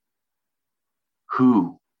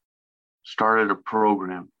who started a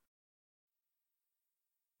program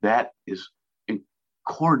that is in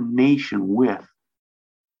coordination with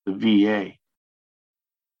the VA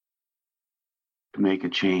to make a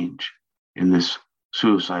change in this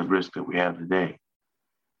suicide risk that we have today.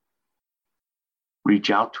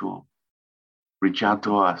 Reach out to them. Reach out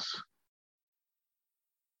to us.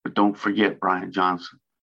 But don't forget Brian Johnson.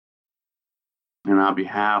 And on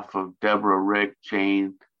behalf of Deborah, Rick,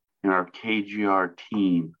 Jane, and our KGR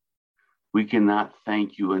team, we cannot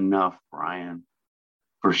thank you enough, Brian,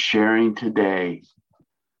 for sharing today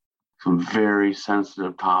some very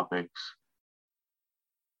sensitive topics,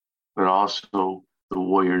 but also the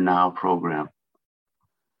Warrior Now program.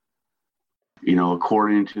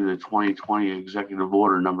 According to the 2020 Executive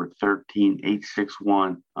Order number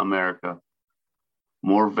 13861, America,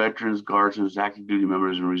 more veterans, guardians, active duty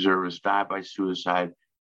members, and reservists die by suicide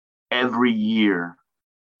every year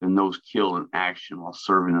than those killed in action while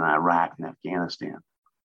serving in Iraq and Afghanistan.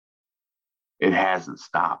 It hasn't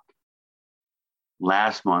stopped.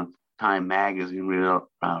 Last month, Time Magazine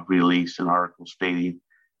released an article stating,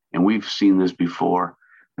 and we've seen this before,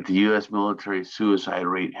 that the U.S. military suicide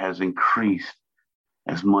rate has increased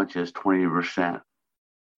as much as 20%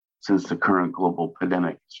 since the current global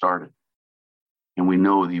pandemic started. And we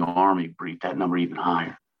know the Army briefed that number even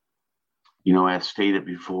higher. You know, as stated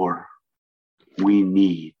before, we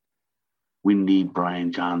need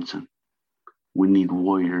Brian Johnson. We need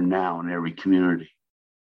Warrior Now in every community.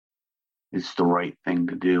 It's the right thing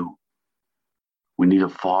to do. We need to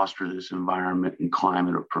foster this environment and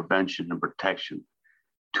climate of prevention and protection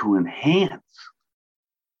to enhance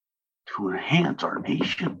our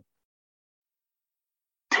nation.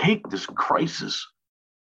 Take this crisis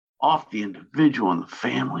off the individual and the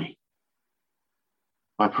family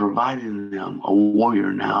by providing them a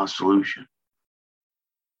Warrior Now solution.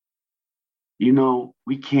 You know,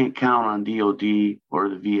 we can't count on DOD or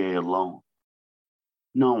the VA alone.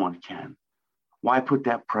 No one can. Why put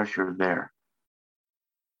that pressure there?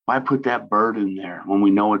 Why put that burden there when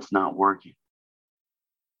we know it's not working?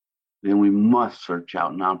 Then we must search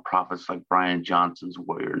out nonprofits like Brian Johnson's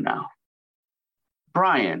Warrior Now.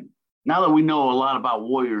 Brian, now that we know a lot about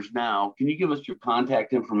Warriors Now, can you give us your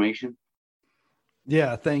contact information?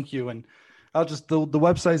 Yeah, thank you. And I'll just, the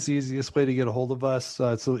website's the easiest way to get a hold of us.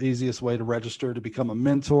 It's the easiest way to register to become a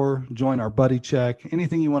mentor, join our buddy check.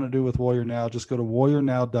 Anything you want to do with Warrior Now, just go to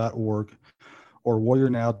warriornow.org or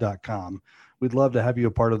warriornow.com. We'd love to have you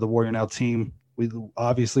a part of the Warrior Now team. We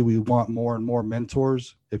want more and more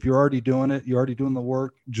mentors. If you're already doing it, you're already doing the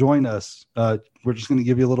work, join us. We're just going to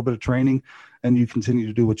give you a little bit of training and you continue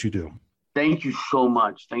to do what you do. Thank you so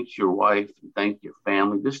much. Thanks to your wife and thank your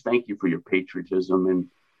family. Just thank you for your patriotism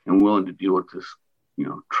and willing to deal with this,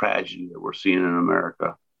 tragedy that we're seeing in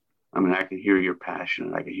America. I mean, I can hear your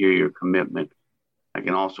passion. I can hear your commitment. I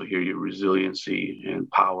can also hear your resiliency and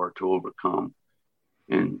power to overcome.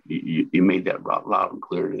 And you made that loud and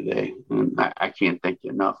clear today. And I can't thank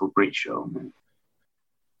you enough. A great show, man.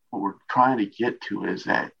 What we're trying to get to is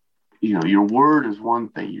that, your word is one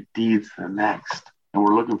thing, your deeds the next. And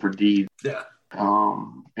we're looking for deeds. Yeah.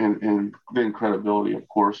 And then credibility, of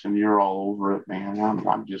course, and you're all over it, man.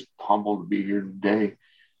 I'm just humbled to be here today,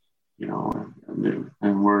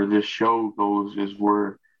 and where this show goes is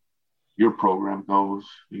where your program goes.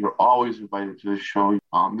 You're always invited to this show.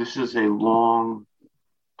 This is a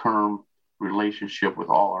long-term relationship with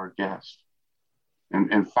all our guests.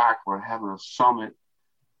 And in fact, we're having a summit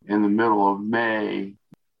in the middle of May,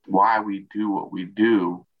 why we do what we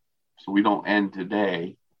do, so we don't end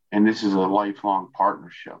today. And this is a lifelong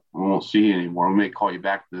partnership. We won't see you anymore. We may call you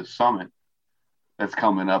back to the summit that's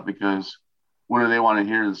coming up because what do they want to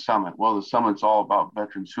hear in the summit? Well, the summit's all about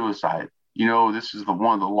veteran suicide. This is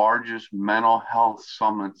one of the largest mental health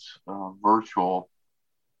summits virtual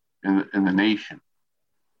in the nation.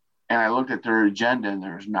 And I looked at their agenda and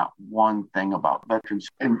there's not one thing about veterans.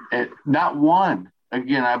 And not one.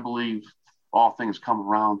 Again, I believe all things come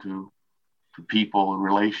around to people and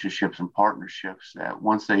relationships and partnerships that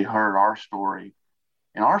once they heard our story,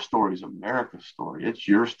 and our story is America's story. It's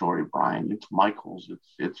your story, Brian. It's Michael's.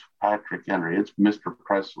 It's Patrick Henry. It's Mr.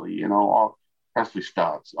 Presley. All Presley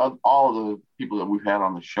Stutz. All of the people that we've had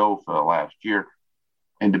on the show for the last year,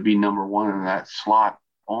 and to be number one in that slot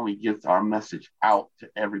only gets our message out to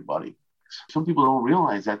everybody. Some people don't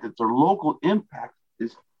realize that their local impact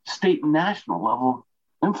is state and national level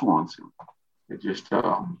influencing. It just.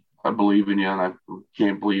 I believe in you, and I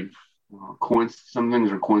can't believe some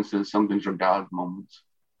things are coincidence, some things are God moments.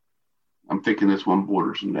 I'm thinking this one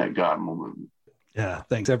borders in that God moment. Yeah,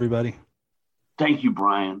 thanks, everybody. Thank you,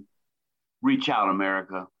 Brian. Reach out,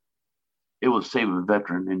 America. It will save a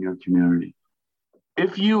veteran in your community.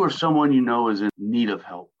 If you or someone you know is in need of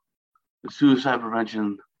help, the suicide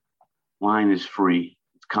prevention line is free.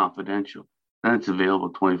 It's confidential, and it's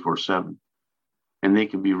available 24/7. And they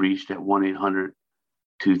can be reached at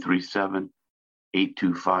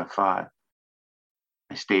 1-800-237-8255.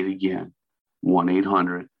 I state again,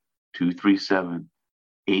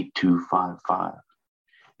 1-800-237-8255.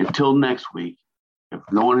 Until next week, if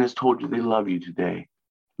no one has told you they love you today,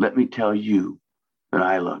 let me tell you that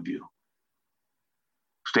I love you.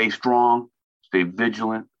 Stay strong, stay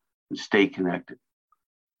vigilant, and stay connected.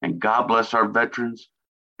 And God bless our veterans.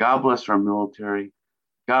 God bless our military.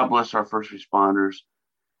 God bless our first responders.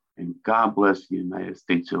 And God bless the United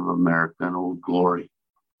States of America in old glory.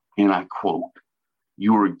 And I quote,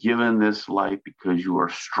 "You were given this life because you are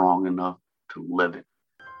strong enough to live it."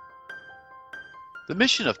 The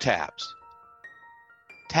mission of TAPS.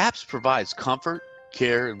 TAPS provides comfort,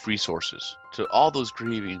 care, and resources to all those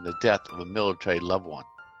grieving the death of a military loved one.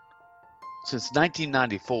 Since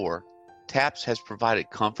 1994, TAPS has provided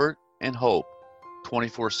comfort and hope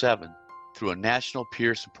 24/7 through a national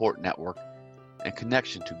peer support network and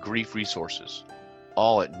connection to grief resources,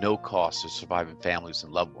 all at no cost to surviving families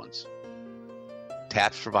and loved ones.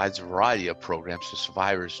 TAPS provides a variety of programs to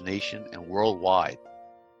survivors nation and worldwide.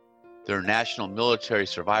 Their National Military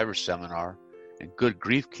Survivor Seminar and Good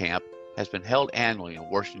Grief Camp has been held annually in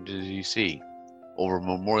Washington, D.C. over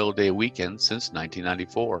Memorial Day weekend since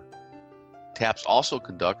 1994. TAPS also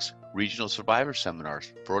conducts regional survivor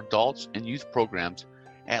seminars for adults and youth programs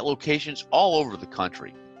at locations all over the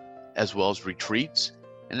country, as well as retreats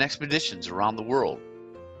and expeditions around the world.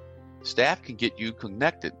 Staff can get you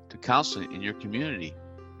connected to counseling in your community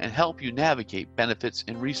and help you navigate benefits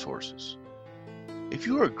and resources. If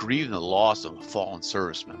you are grieving the loss of a fallen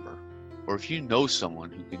service member, or if you know someone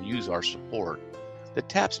who can use our support, the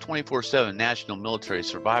TAPS 24/7 National Military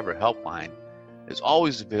Survivor Helpline is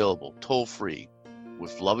always available toll-free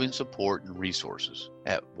with loving support and resources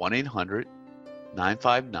at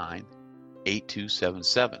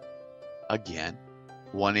 1-800-959-8277. Again,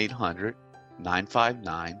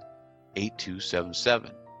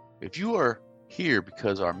 1-800-959-8277. If you are here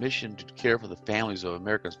because our mission to care for the families of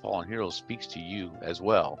America's fallen heroes speaks to you as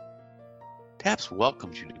well, TAPS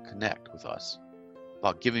welcomes you to connect with us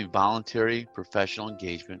about giving voluntary professional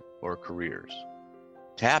engagement or careers.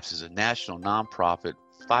 TAPS is a national nonprofit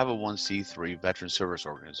 501c3 veteran service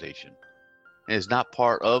organization and is not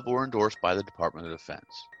part of or endorsed by the Department of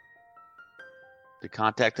Defense. To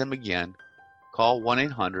contact them again, call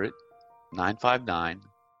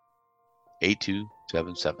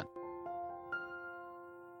 1-800-959-8277.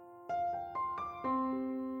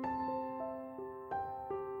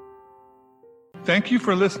 Thank you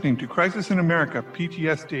for listening to Crisis in America,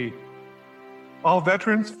 PTSD. All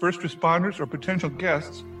veterans, first responders, or potential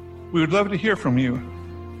guests, we would love to hear from you.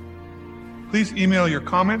 Please email your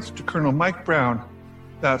comments to Colonel Mike Brown.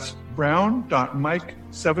 That's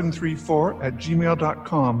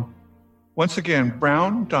brown.mike734@gmail.com. Once again,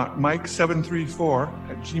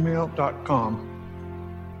 brown.mike734@gmail.com.